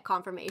actually get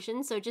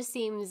confirmation, so it just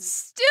seems...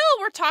 Still,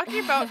 we're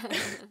talking about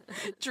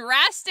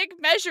drastic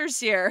measures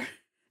here.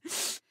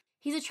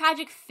 He's a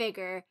tragic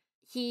figure.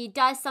 He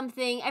does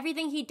something,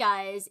 everything he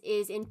does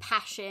is in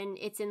passion,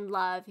 it's in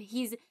love.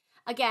 He's,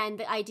 again,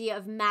 the idea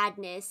of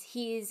madness.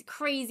 He's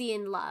crazy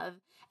in love.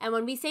 And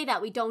when we say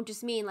that, we don't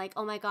just mean,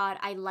 oh my god,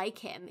 I like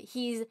him.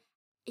 He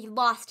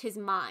lost his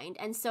mind.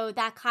 And so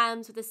that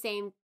comes with the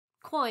same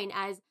coin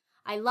as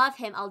I love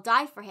him, I'll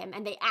die for him,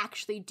 and they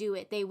actually do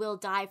it. They will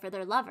die for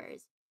their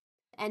lovers.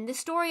 And the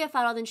story of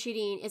Farhad and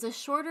Shirin is a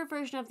shorter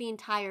version of the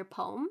entire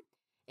poem,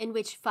 in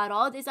which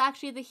Farhad is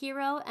actually the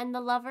hero and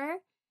the lover.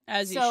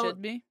 As he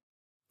should be.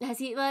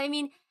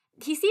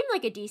 He seemed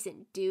like a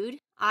decent dude.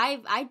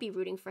 I'd be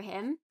rooting for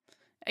him.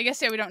 I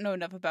guess, we don't know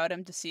enough about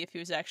him to see if he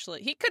was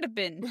actually... He could have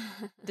been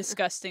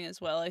disgusting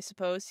as well, I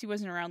suppose. He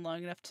wasn't around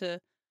long enough to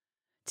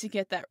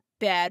get that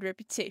bad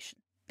reputation.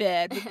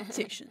 Bad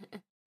reputation.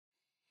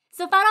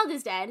 So Farhad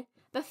is dead,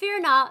 but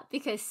fear not,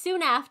 because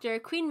soon after,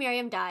 Queen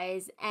Miriam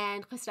dies,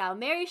 and Khosrow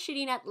marries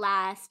Shirin at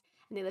last,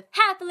 and they live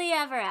happily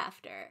ever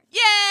after.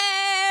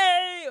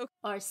 Yay!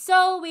 Or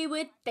so we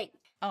would think.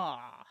 Aww.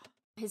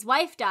 His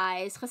wife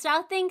dies.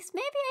 Khosrow thinks,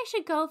 maybe I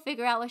should go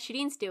figure out what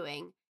Shirin's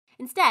doing.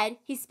 Instead,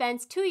 he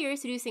spends 2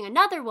 years seducing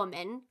another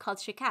woman called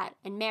Shikar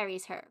and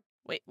marries her.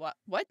 Wait, what?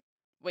 What?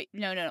 Wait,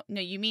 no,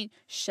 you mean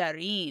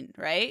Shirin,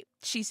 right?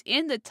 She's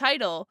in the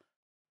title.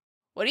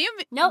 What do you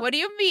mean? Nope. What do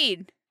you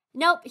mean?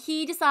 Nope,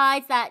 he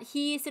decides that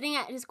he's sitting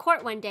at his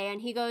court one day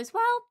and he goes,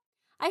 well,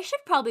 I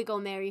should probably go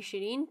marry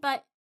Shirin,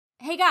 but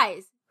hey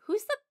guys,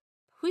 who's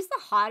the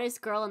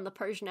hottest girl in the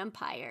Persian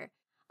Empire?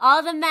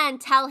 All the men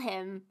tell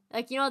him,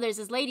 there's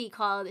this lady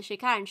called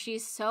Shikar and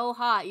she's so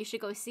hot, you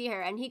should go see her.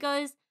 And he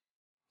goes,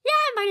 yeah,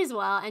 I might as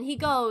well. And he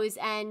goes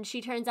and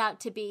she turns out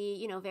to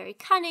be, very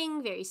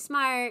cunning, very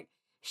smart.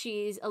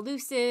 She's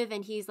elusive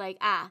and he's like,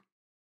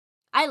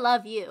 I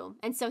love you.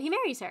 And so he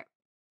marries her.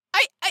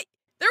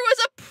 There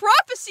was a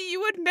prophecy you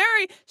would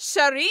marry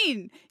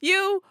Shirin.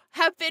 You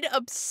have been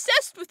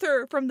obsessed with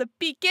her from the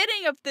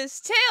beginning of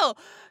this tale.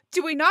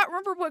 Do we not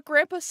remember what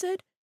Grandpa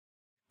said?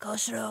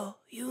 Khosrow,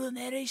 you will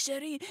marry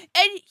Shirin.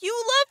 And you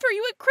loved her.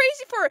 You went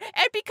crazy for her.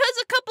 And because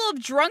a couple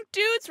of drunk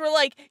dudes were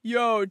like,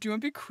 yo, do you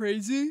want to be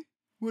crazy?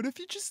 What if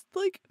you just,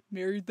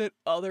 married that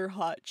other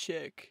hot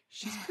chick?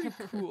 She's pretty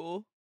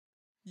cool.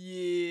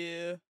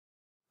 Yeah.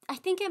 I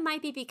think it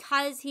might be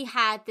because he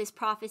had this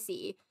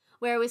prophecy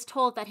where it was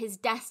told that his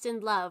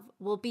destined love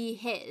will be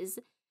his.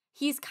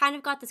 He's kind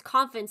of got this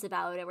confidence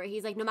about it where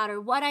he's like, no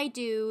matter what I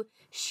do,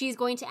 she's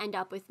going to end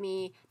up with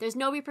me. There's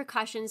no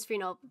repercussions for,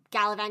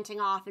 gallivanting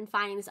off and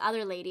finding this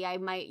other lady I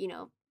might,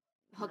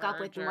 hook up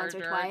with once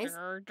or twice.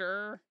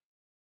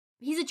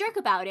 he's a jerk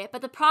about it,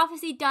 but the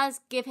prophecy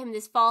does give him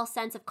this false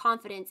sense of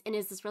confidence in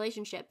this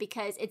relationship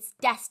because it's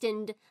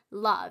destined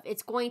love.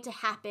 It's going to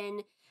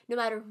happen no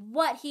matter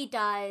what he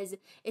does.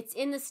 It's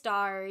in the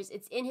stars.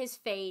 It's in his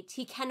fate.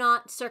 He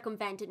cannot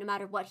circumvent it no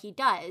matter what he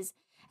does.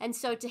 And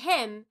so to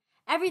him,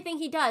 everything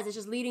he does is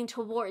just leading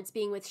towards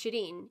being with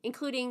Shirin,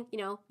 including,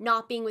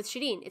 not being with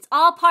Shirin. It's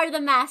all part of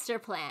the master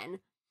plan.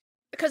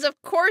 Because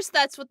of course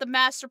that's what the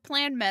master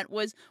plan meant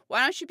was, why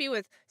don't you be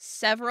with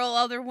several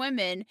other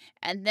women,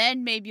 and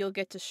then maybe you'll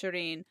get to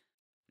Shirin.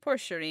 Poor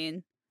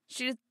Shirin.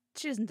 She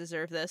doesn't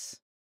deserve this.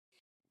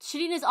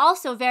 Shirin is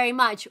also very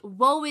much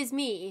woe is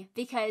me,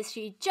 because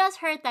she just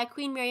heard that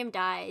Queen Miriam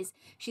dies.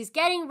 She's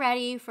getting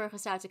ready for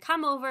Khosrow to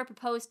come over,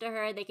 propose to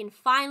her. They can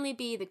finally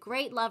be the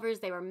great lovers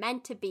they were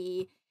meant to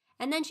be.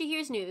 And then she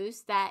hears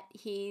news that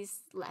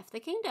he's left the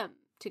kingdom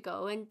to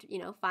go and,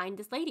 find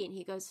this lady. And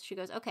she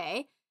goes,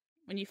 okay.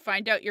 When you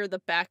find out you're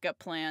the backup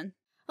plan.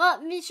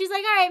 Well, she's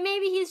like, all right,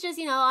 maybe he's just,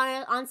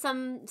 on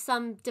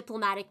some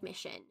diplomatic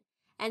mission.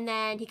 And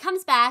then he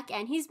comes back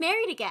and he's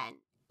married again.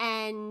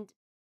 And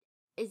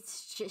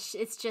it's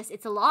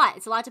a lot.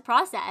 It's a lot to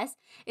process.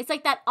 It's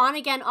like that on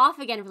again, off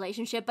again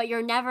relationship, but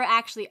you're never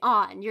actually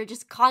on. You're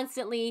just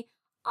constantly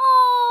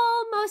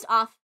almost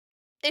off.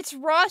 It's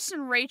Ross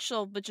and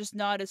Rachel, but just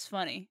not as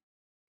funny.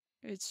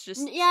 It's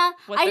just I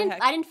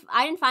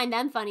didn't find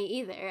them funny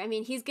either. I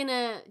mean, he's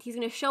gonna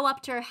show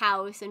up to her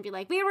house and be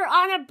like, we were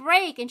on a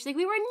break, and she's like,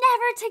 we were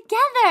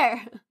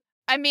never together.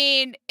 I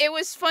mean, it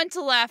was fun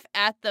to laugh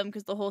at them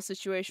because the whole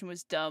situation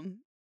was dumb.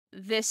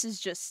 This is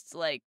just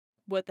like,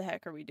 what the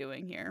heck are we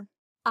doing here?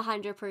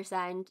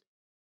 100%.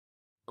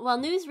 Well,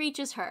 news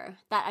reaches her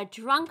that a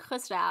drunk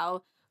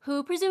Khosrow,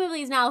 who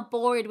presumably is now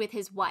bored with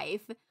his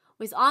wife,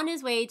 was on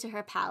his way to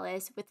her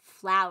palace with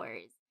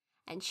flowers,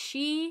 and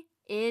she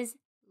is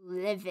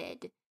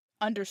livid.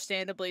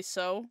 Understandably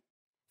so.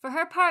 For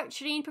her part,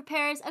 Shirin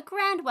prepares a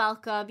grand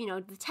welcome.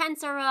 The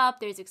tents are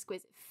up, there's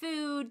exquisite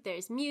food,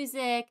 there's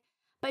music,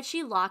 but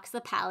she locks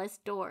the palace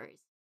doors.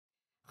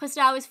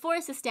 Khosrow is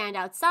forced to stand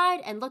outside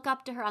and look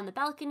up to her on the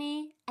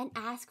balcony and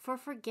ask for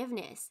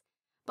forgiveness.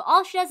 But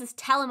all she does is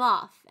tell him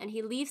off, and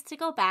he leaves to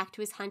go back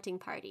to his hunting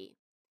party.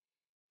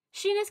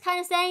 Shirin is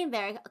kind of saying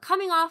there,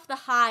 coming off the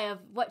high of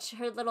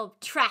her little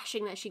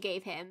trashing that she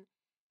gave him,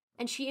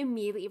 and she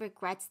immediately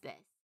regrets this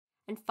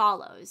and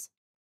follows.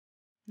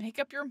 Make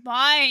up your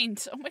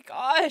mind. Oh my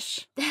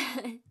gosh.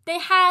 They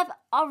have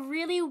a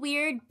really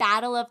weird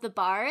battle of the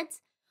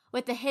bards,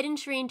 with the hidden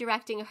Shirin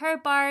directing her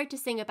bard to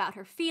sing about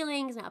her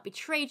feelings and how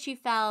betrayed she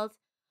felt,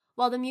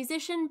 while the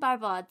musician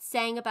Barbod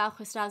sang about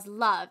Khosrow's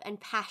love and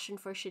passion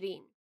for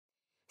Shirin.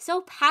 So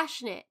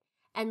passionate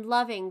and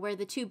loving were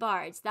the two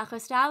bards that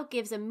Khosrow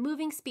gives a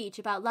moving speech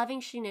about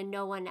loving Shirin and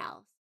no one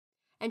else,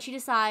 and she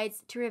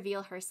decides to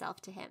reveal herself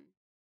to him.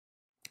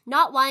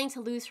 Not wanting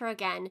to lose her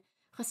again,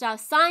 Khosrow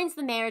signs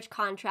the marriage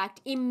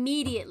contract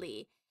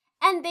immediately,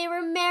 and they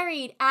were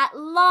married at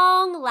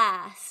long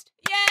last.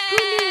 Yay! Who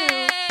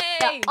knew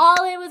that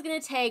all it was going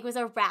to take was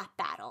a rap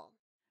battle?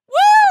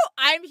 Woo!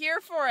 I'm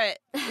here for it.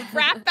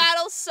 Rap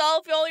battles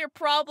solve all your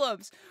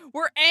problems.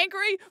 We're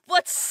angry?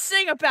 Let's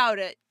sing about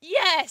it.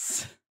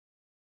 Yes!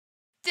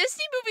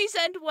 Disney movies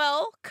end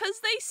well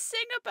because they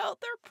sing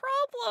about their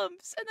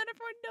problems, and then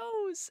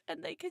everyone knows,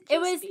 and they can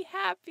just be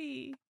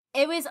happy.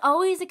 It was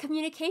always a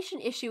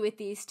communication issue with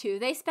these two.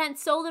 They spent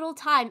so little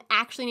time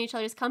actually in each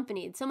other's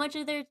company. So much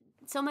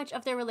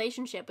of their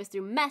relationship was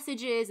through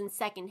messages and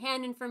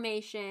secondhand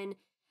information,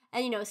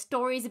 and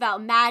stories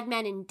about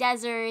madmen in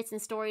deserts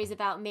and stories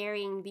about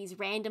marrying these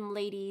random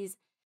ladies.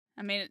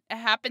 I mean, it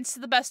happens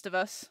to the best of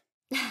us.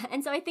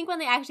 And so I think when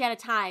they actually had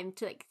a time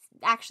to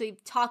actually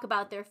talk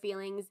about their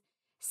feelings,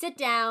 sit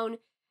down,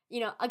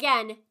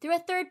 again through a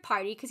third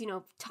party, because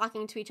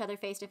talking to each other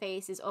face to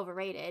face is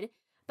overrated.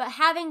 But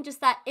having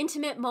just that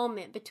intimate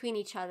moment between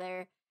each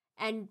other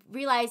and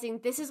realizing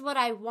this is what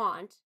I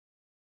want,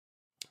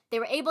 they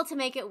were able to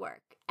make it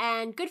work.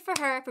 And good for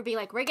her for being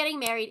like, we're getting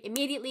married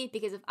immediately,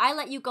 because if I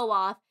let you go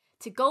off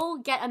to go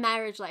get a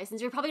marriage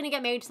license, you're probably going to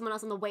get married to someone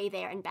else on the way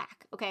there and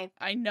back, okay?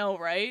 I know,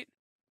 right?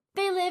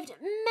 They lived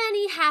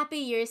many happy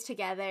years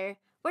together.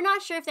 We're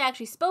not sure if they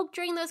actually spoke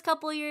during those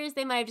couple years.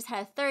 They might have just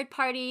had a third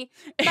party.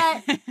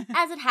 But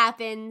as it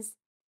happens,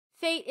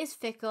 fate is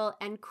fickle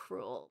and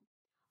cruel.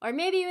 Or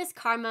maybe it was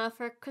karma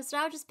for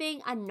Khosrow just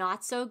being a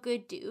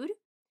not-so-good dude.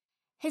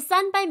 His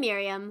son by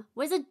Miriam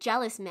was a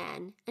jealous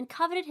man and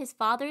coveted his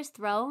father's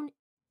throne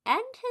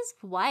and his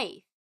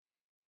wife.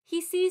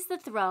 He seized the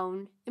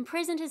throne,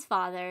 imprisoned his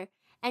father,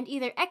 and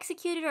either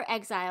executed or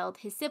exiled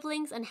his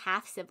siblings and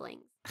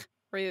half-siblings.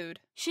 Rude.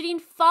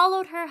 Shirin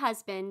followed her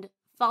husband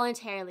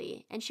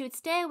voluntarily, and she would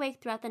stay awake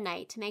throughout the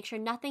night to make sure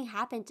nothing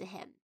happened to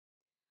him.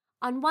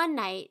 On one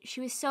night,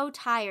 she was so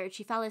tired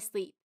she fell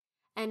asleep.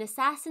 An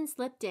assassin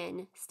slipped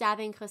in,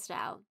 stabbing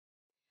Khosrow.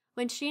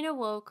 When Shirin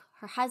awoke,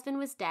 her husband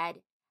was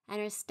dead, and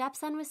her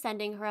stepson was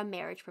sending her a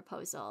marriage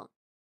proposal.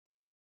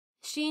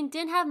 Shirin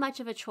didn't have much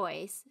of a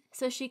choice,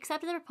 so she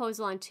accepted the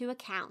proposal on two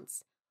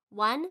accounts.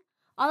 One,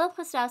 all of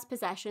Khosrow's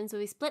possessions would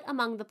be split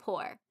among the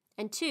poor,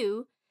 and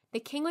two, the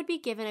king would be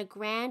given a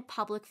grand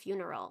public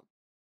funeral.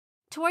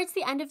 Towards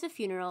the end of the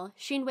funeral,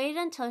 Shirin waited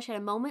until she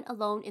had a moment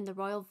alone in the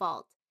royal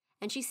vault,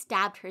 and she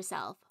stabbed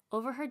herself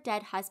over her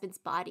dead husband's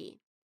body.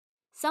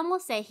 Some will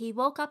say he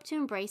woke up to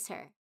embrace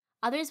her.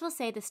 Others will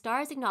say the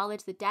stars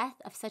acknowledge the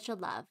death of such a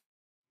love.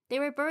 They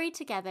were buried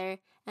together,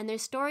 and their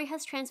story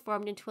has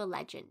transformed into a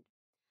legend.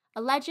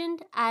 A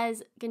legend,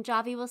 as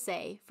Ganjavi will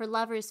say, for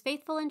lovers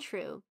faithful and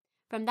true,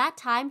 from that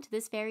time to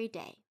this very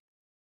day.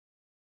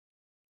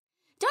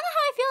 Don't know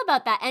how I feel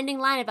about that ending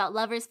line about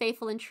lovers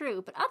faithful and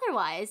true, but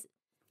otherwise,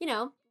 you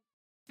know.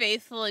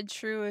 Faithful and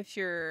true if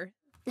you're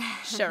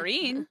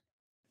Shirin.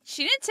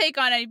 She didn't take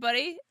on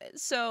anybody,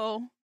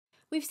 so...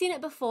 We've seen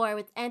it before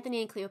with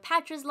Anthony and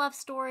Cleopatra's love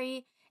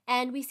story,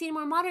 and we see in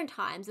more modern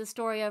times the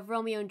story of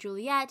Romeo and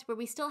Juliet, where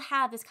we still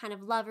have this kind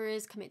of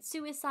lovers commit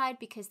suicide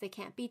because they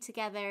can't be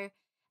together,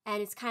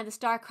 and it's kind of the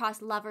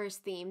star-crossed lovers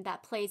theme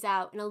that plays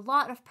out in a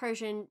lot of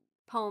Persian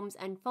poems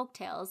and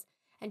folktales.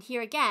 And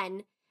here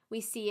again,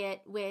 we see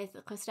it with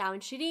Khosrow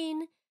and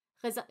Shirin.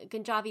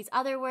 Ganjavi's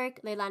other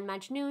work, Layla and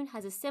Majnun,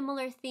 has a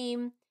similar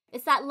theme.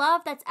 It's that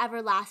love that's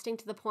everlasting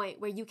to the point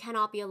where you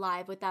cannot be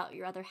alive without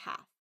your other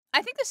half.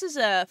 I think this is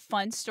a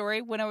fun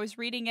story. When I was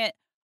reading it,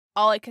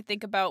 all I could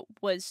think about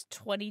was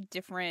 20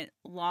 different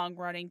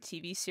long-running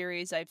TV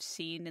series I've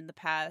seen in the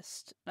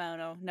past,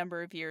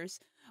 number of years,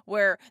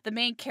 where the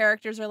main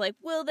characters are like,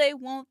 will they,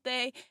 won't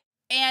they?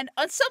 And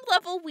on some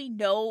level, we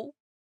know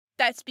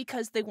that's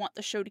because they want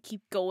the show to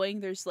keep going.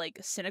 There's like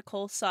a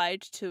cynical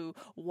side to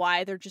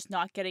why they're just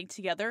not getting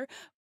together.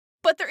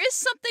 But there is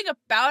something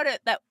about it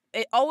that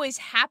it always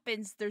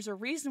happens. There's a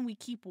reason we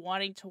keep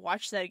wanting to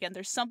watch that again.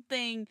 There's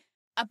something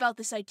about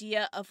this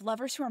idea of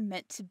lovers who are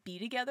meant to be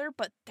together,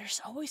 but there's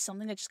always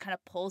something that just kind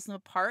of pulls them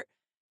apart.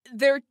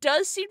 There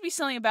does seem to be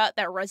something about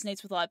that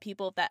resonates with a lot of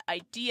people, that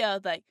idea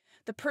that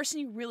the person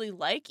you really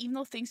like, even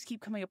though things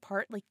keep coming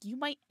apart, like you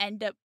might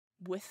end up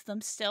with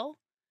them still.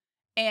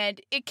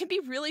 And it can be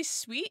really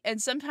sweet,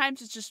 and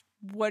sometimes it's just,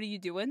 what are you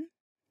doing?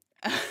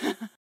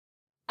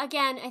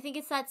 Again, I think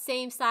it's that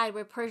same side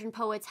where Persian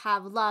poets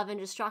have love and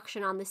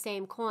destruction on the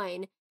same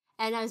coin.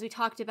 And as we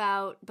talked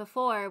about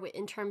before,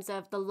 in terms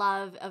of the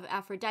love of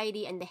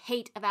Aphrodite and the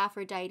hate of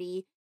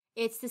Aphrodite,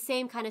 it's the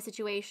same kind of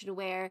situation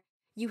where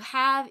you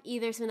have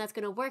either something that's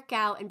going to work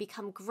out and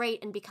become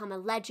great and become a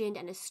legend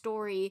and a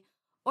story,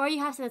 or you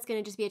have something that's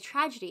going to just be a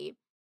tragedy.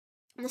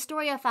 And the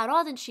story of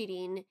Farhad and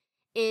Shirin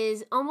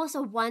is almost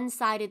a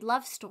one-sided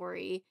love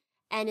story.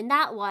 And in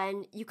that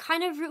one, you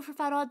kind of root for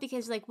Farhad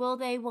because, like, will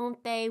they,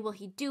 won't they, will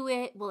he do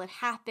it, will it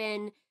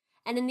happen?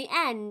 And in the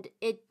end,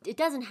 it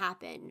doesn't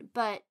happen.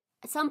 But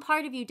some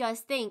part of you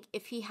does think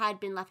if he had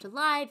been left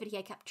alive, if he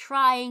had kept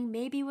trying,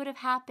 maybe it would have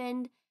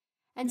happened.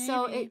 And maybe.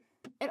 So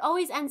it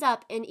always ends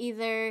up in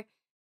either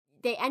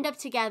they end up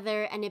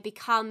together and it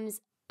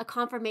becomes a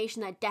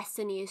confirmation that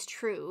destiny is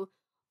true,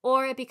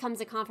 or it becomes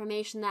a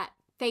confirmation that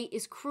fate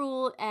is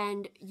cruel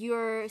and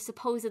your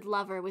supposed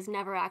lover was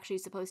never actually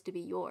supposed to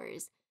be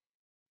yours.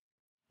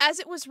 As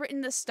it was written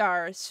in the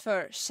stars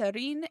for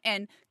Shirin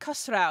and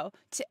Khosrow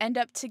to end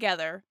up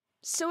together,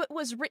 so it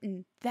was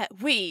written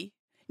that we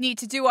need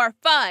to do our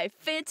 5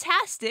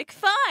 fantastic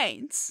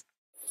finds.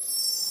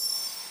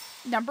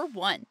 Number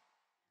 1.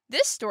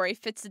 This story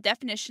fits the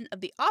definition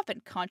of the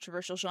often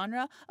controversial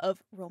genre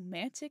of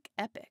romantic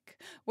epic,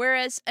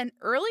 whereas an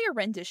earlier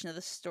rendition of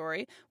the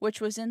story, which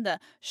was in the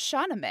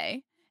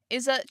Shahnameh,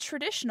 is a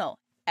traditional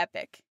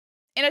epic.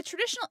 In a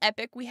traditional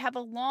epic, we have a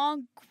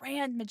long,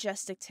 grand,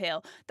 majestic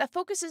tale that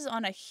focuses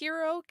on a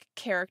hero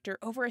character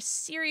over a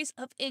series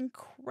of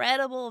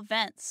incredible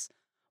events.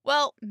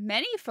 While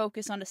many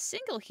focus on a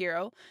single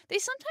hero, they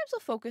sometimes will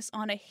focus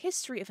on a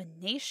history of a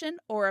nation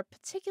or a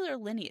particular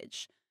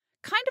lineage,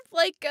 kind of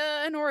like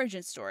an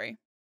origin story.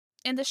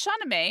 In the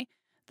Shahnameh,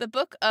 the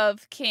Book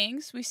of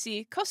Kings, we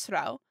see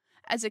Khosrow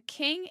as a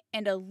king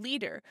and a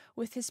leader,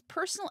 with his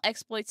personal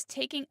exploits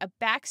taking a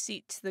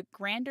backseat to the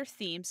grander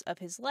themes of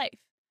his life.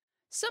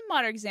 Some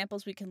modern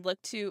examples we can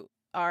look to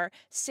are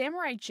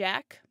Samurai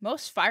Jack,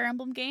 most Fire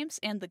Emblem games,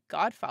 and The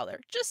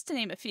Godfather, just to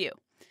name a few.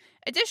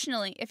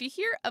 Additionally, if you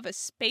hear of a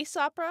space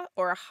opera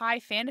or high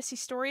fantasy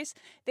stories,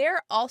 they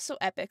are also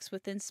epics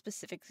within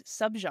specific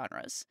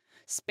subgenres.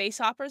 Space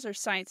operas are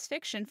science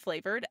fiction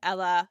flavored a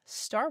la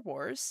Star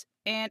Wars,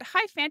 and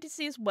high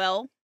fantasy is,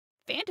 well,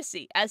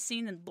 fantasy, as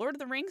seen in Lord of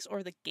the Rings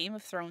or the Game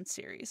of Thrones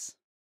series.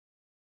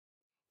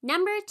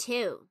 Number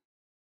 2.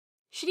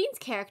 Shirin's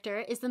character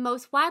is the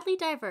most widely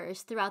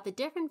diverse throughout the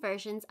different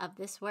versions of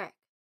this work.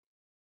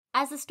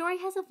 As the story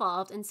has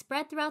evolved and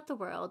spread throughout the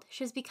world,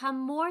 she has become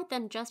more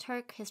than just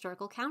her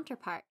historical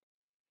counterpart.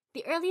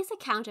 The earliest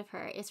account of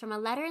her is from a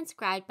letter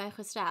inscribed by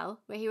Khosrow,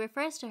 where he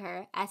refers to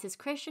her as his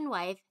Christian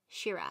wife,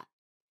 Shira.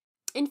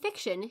 In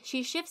fiction,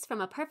 she shifts from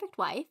a perfect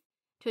wife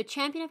to a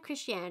champion of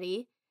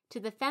Christianity to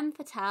the femme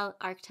fatale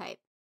archetype.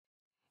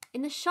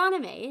 In the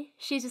Shahnameh,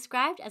 she is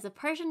described as a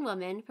Persian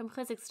woman from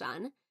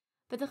Kazakhstan,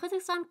 but the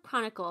Kazakhstan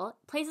Chronicle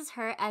places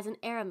her as an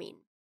Aramean.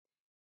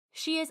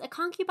 She is a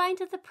concubine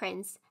to the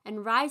prince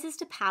and rises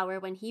to power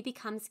when he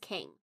becomes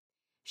king.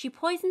 She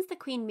poisons the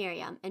Queen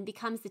Miriam and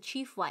becomes the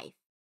chief wife.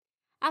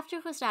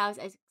 After Khosrow's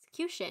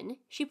execution,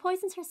 she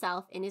poisons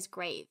herself in his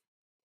grave.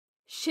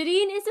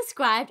 Shirin is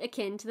described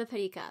akin to the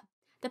Parika,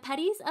 the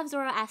petties of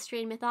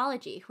Zoroastrian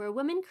mythology who are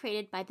women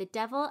created by the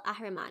devil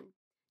Ahriman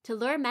to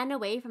lure men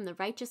away from the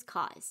righteous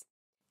cause.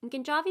 In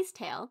Ganjavi's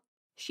tale,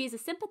 she is a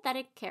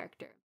sympathetic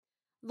character,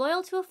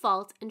 loyal to a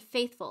fault and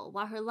faithful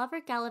while her lover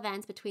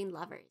gallivants between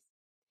lovers.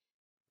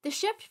 The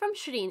shift from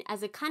Shirin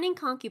as a cunning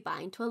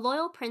concubine to a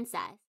loyal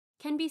princess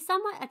can be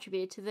somewhat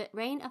attributed to the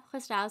reign of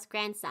Khosrow's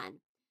grandson,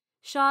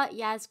 Shah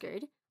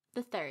Yazgird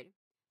III,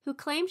 who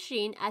claimed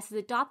Shirin as his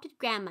adopted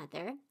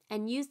grandmother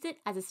and used it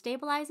as a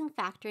stabilizing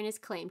factor in his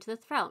claim to the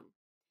throne.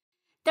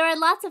 There are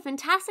lots of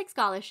fantastic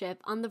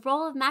scholarship on the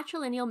role of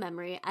matrilineal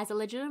memory as a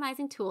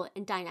legitimizing tool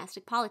in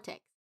dynastic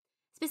politics.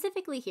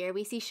 Specifically here,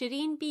 we see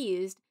Shirin be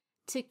used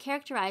to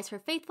characterize her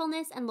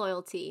faithfulness and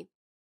loyalty.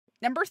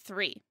 Number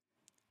 3.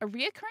 A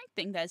reoccurring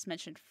thing that is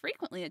mentioned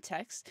frequently in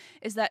text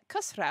is that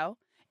Khosrow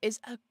is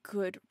a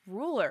good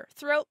ruler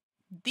throughout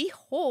the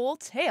whole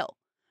tale.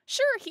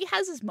 Sure, he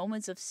has his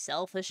moments of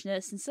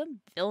selfishness and some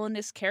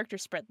villainous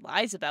characters spread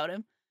lies about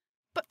him,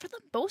 but for the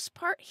most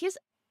part, he is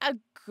a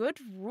good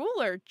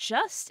ruler,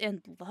 just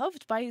and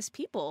loved by his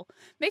people,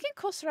 making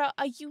Khosrow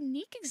a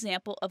unique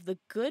example of the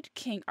good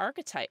king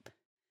archetype.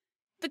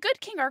 The good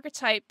king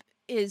archetype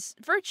is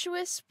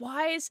virtuous,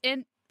 wise,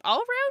 and all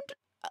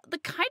around the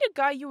kind of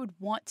guy you would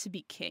want to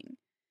be king.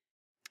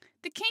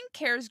 The king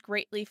cares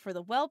greatly for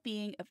the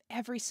well-being of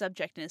every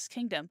subject in his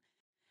kingdom.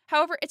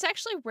 However, it's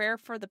actually rare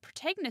for the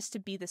protagonist to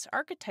be this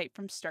archetype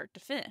from start to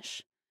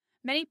finish.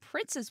 Many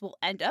princes will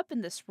end up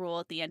in this role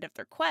at the end of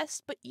their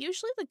quest, but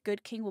usually the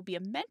good king will be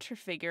a mentor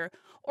figure,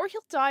 or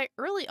he'll die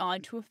early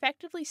on to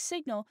effectively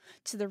signal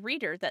to the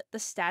reader that the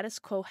status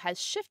quo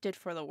has shifted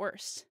for the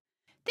worse.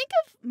 Think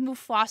of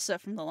Mufasa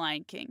from The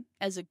Lion King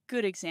as a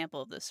good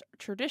example of this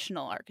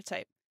traditional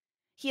archetype.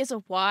 He is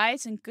a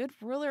wise and good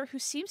ruler who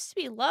seems to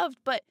be loved,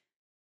 but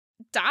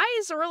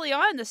dies early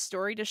on in the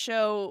story to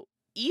show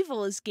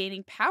evil is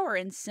gaining power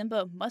and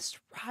Simba must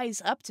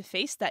rise up to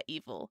face that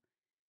evil.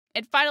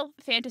 In Final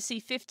Fantasy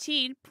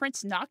XV,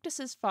 Prince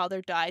Noctis's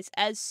father dies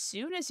as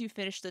soon as you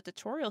finish the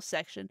tutorial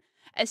section,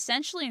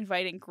 essentially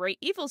inviting great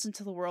evils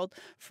into the world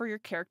for your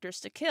characters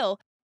to kill.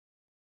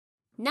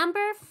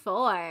 Number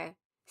 4.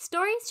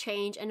 Stories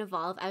change and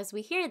evolve as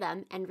we hear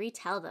them and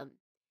retell them.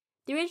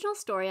 The original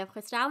story of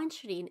Khosrow and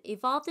Shirin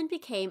evolved and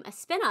became a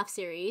spin-off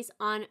series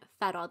on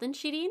Farhad and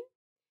Shirin.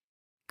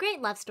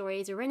 Great love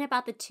stories were written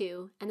about the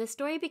two, and the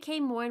story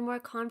became more and more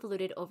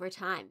convoluted over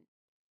time.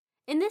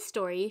 In this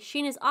story,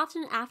 Shirin is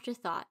often an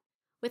afterthought,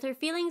 with her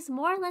feelings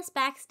more or less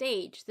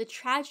backstage, the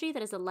tragedy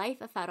that is the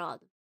life of Farhad.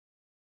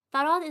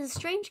 Farhad is a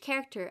strange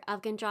character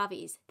of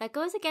Ganjavi's that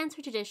goes against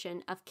her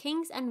tradition of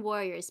kings and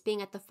warriors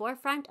being at the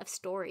forefront of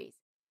stories.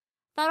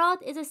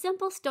 Farhad is a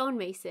simple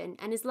stonemason,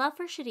 and his love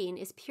for Shirin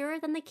is purer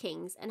than the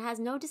king's and has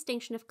no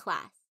distinction of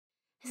class.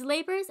 His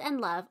labors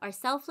and love are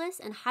selfless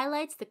and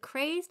highlights the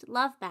crazed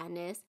love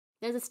madness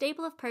that is a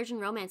staple of Persian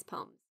romance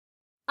poems.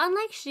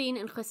 Unlike Shirin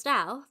and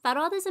Khosrow,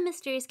 Farhad is a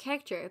mysterious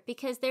character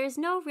because there is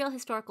no real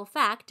historical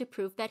fact to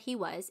prove that he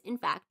was, in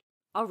fact,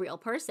 a real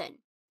person.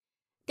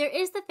 There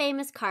is the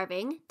famous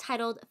carving,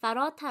 titled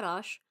Farhad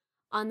Tarash,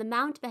 on the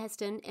Mount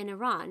Behestan in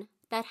Iran,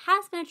 that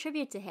has been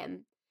attributed to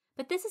him,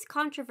 but this is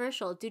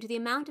controversial due to the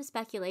amount of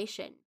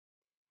speculation.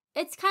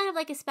 It's kind of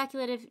like a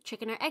speculative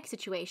chicken or egg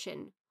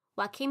situation.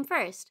 What came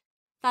first,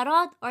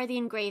 Farhad or the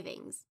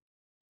engravings?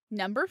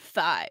 Number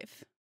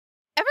 5.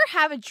 Ever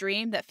have a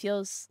dream that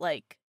feels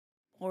like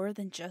more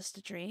than just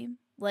a dream?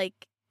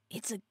 Like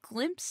it's a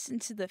glimpse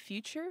into the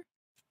future?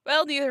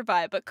 Well, neither have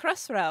I, but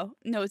Khosrow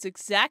knows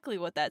exactly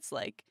what that's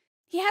like.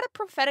 He had a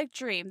prophetic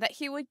dream that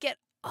he would get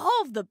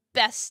all of the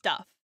best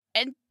stuff,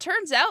 and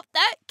turns out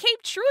that came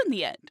true in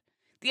the end.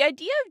 The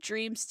idea of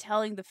dreams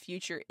telling the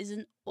future is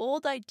an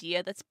old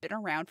idea that's been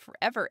around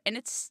forever, and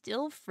it's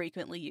still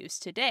frequently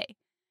used today.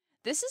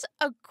 This is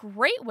a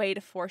great way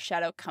to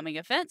foreshadow coming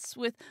events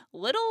with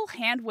little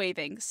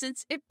hand-waving,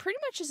 since it pretty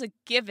much is a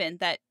given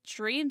that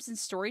dreams and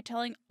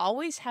storytelling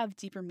always have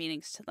deeper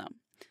meanings to them.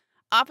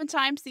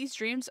 Oftentimes, these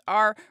dreams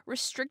are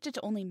restricted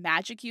to only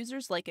magic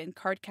users, like in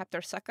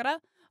Cardcaptor Sakura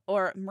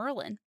or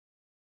Merlin.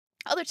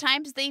 Other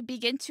times, they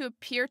begin to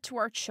appear to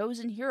our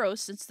chosen heroes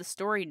since the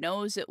story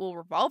knows it will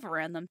revolve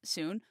around them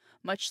soon,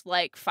 much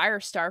like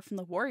Firestar from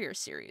the Warrior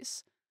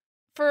series.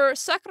 For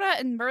Sakura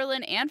and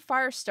Merlin and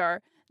Firestar,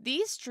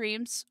 these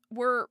dreams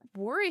were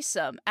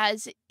worrisome,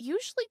 as it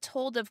usually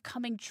told of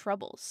coming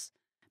troubles.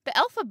 The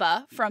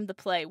Elphaba from the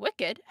play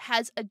Wicked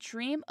has a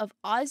dream of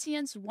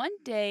Ozian's one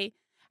day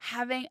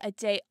having a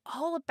day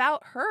all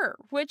about her,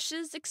 which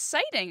is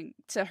exciting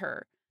to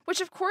her.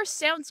 Which of course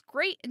sounds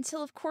great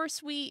until of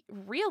course we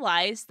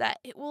realize that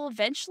it will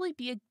eventually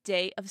be a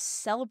day of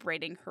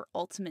celebrating her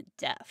ultimate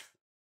death.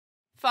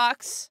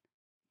 Fox,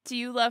 do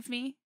you love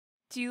me?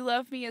 Do you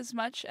love me as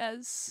much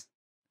as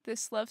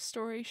this love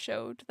story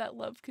showed that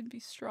love can be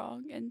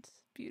strong and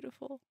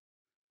beautiful?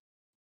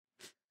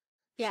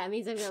 Yeah, it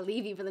means I'm going to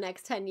leave you for the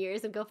next 10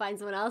 years and go find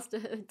someone else to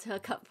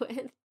hook up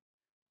with.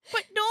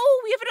 But no,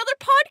 we have another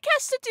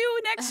podcast to do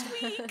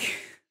next week.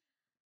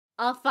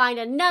 I'll find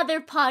another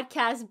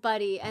podcast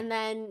buddy, and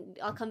then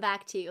I'll come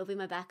back to you. It'll be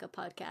my backup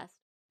podcast.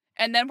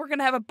 And then we're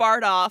gonna have a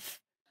Bard off.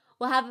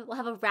 We'll have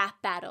a rap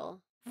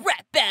battle.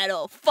 Rap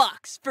battle,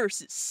 Fox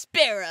versus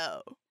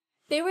Sparrow.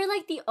 They were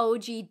like the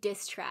OG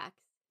diss tracks,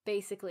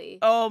 basically.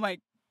 Oh my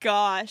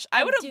gosh.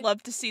 I would have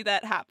loved to see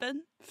that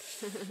happen.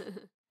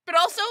 But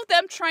also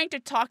them trying to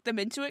talk them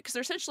into it, because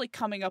they're essentially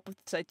coming up with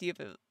this idea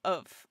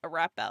of a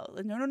rap battle.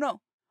 Like,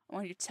 no. I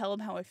want you to tell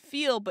them how I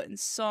feel, but in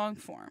song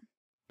form.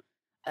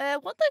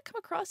 Won't that come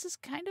across as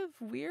kind of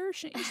weird?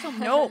 Shouldn't you still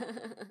know?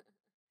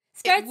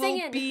 Start singing.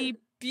 It will be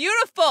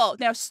beautiful.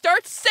 Now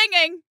start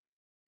singing.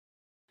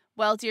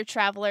 Well, dear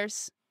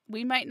travelers,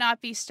 we might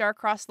not be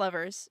star-crossed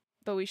lovers,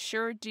 but we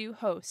sure do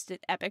host an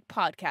epic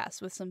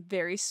podcast with some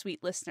very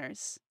sweet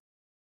listeners.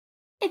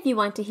 If you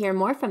want to hear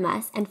more from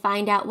us and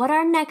find out what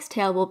our next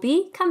tale will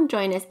be, come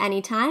join us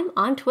anytime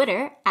on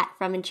Twitter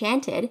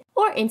 @FromEnchanted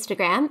or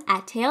Instagram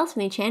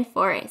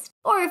 @TalesFromTheEnchantedForest.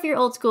 Or if you're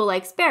old school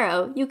like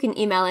Sparrow, you can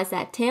email us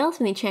at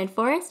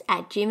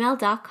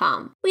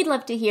talesfromtheenchantedforest@gmail.com. We'd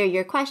love to hear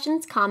your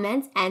questions,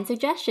 comments, and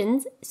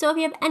suggestions, so if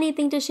you have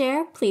anything to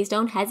share, please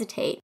don't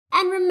hesitate.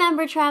 And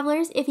remember,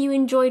 travelers, if you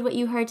enjoyed what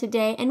you heard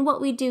today and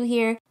what we do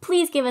here,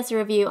 please give us a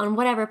review on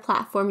whatever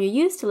platform you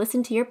use to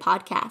listen to your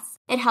podcasts.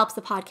 It helps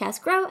the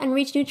podcast grow and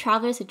reach new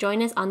travelers to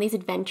join us on these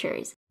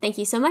adventures. Thank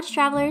you so much,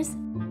 travelers.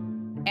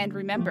 And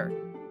remember,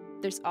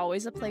 there's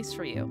always a place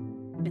for you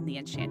in the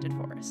Enchanted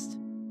Forest.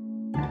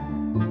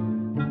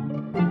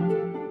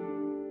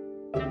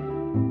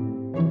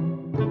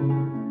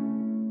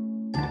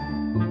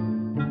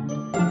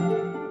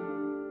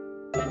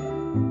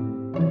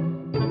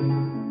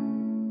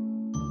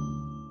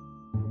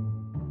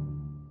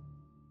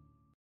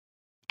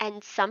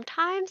 And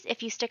sometimes,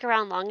 if you stick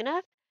around long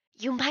enough,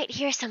 you might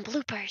hear some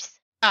bloopers.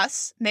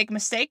 Us? Make a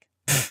mistake?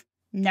 Pfft,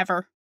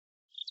 never.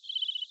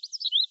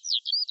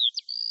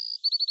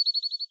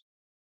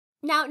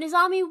 Now,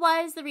 Nizami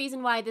was the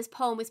reason why this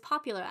poem was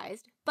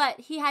popularized,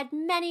 but he had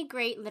many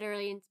great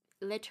literary,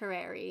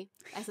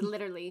 I said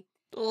literally.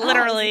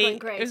 Literally.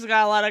 He's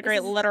got a lot of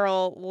great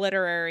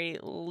literary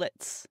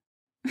lits.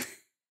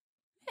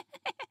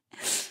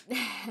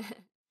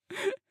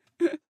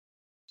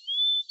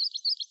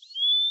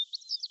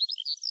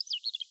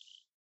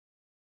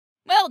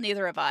 Well,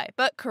 neither have I,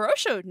 but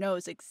Khosrow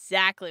knows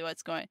exactly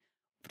what's going.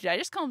 Did I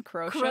just call him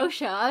Khosrow?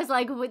 Khosrow. I was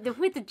like,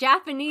 with the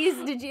Japanese,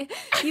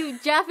 you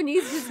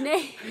Japanese his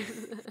name?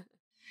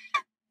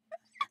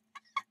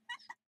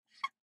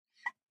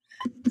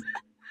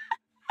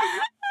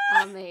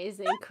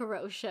 Amazing,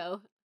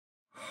 Khosrow.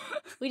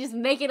 We just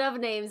making up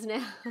names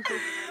now.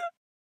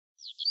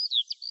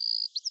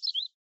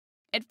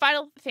 In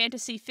Final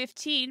Fantasy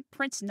XV,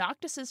 Prince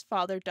Noctis's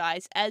father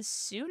dies as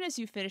soon as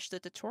you finish the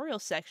tutorial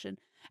section,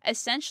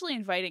 essentially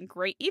inviting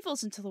great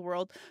evils into the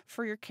world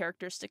for your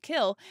characters to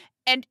kill.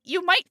 And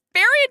you might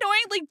very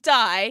annoyingly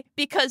die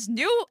because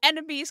new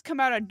enemies come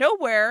out of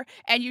nowhere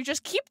and you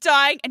just keep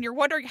dying and you're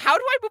wondering, how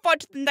do I move on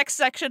to the next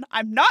section?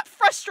 I'm not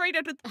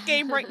frustrated with the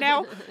game right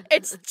now.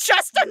 It's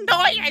just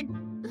annoying.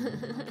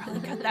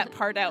 Probably cut that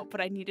part out, but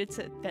I needed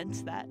to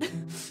vent that.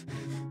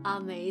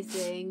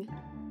 Amazing.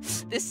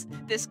 This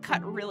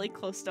cut really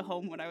close to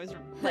home when I was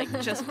like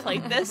just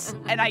played this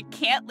and I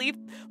can't leave.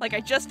 Like I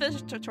just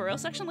finished the tutorial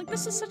section. Like,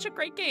 this is such a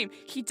great game.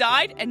 He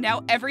died and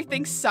now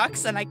everything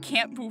sucks and I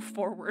can't move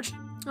forward.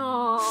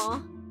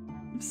 Aww.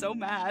 I'm so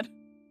mad.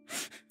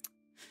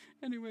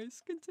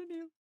 Anyways,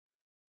 continue.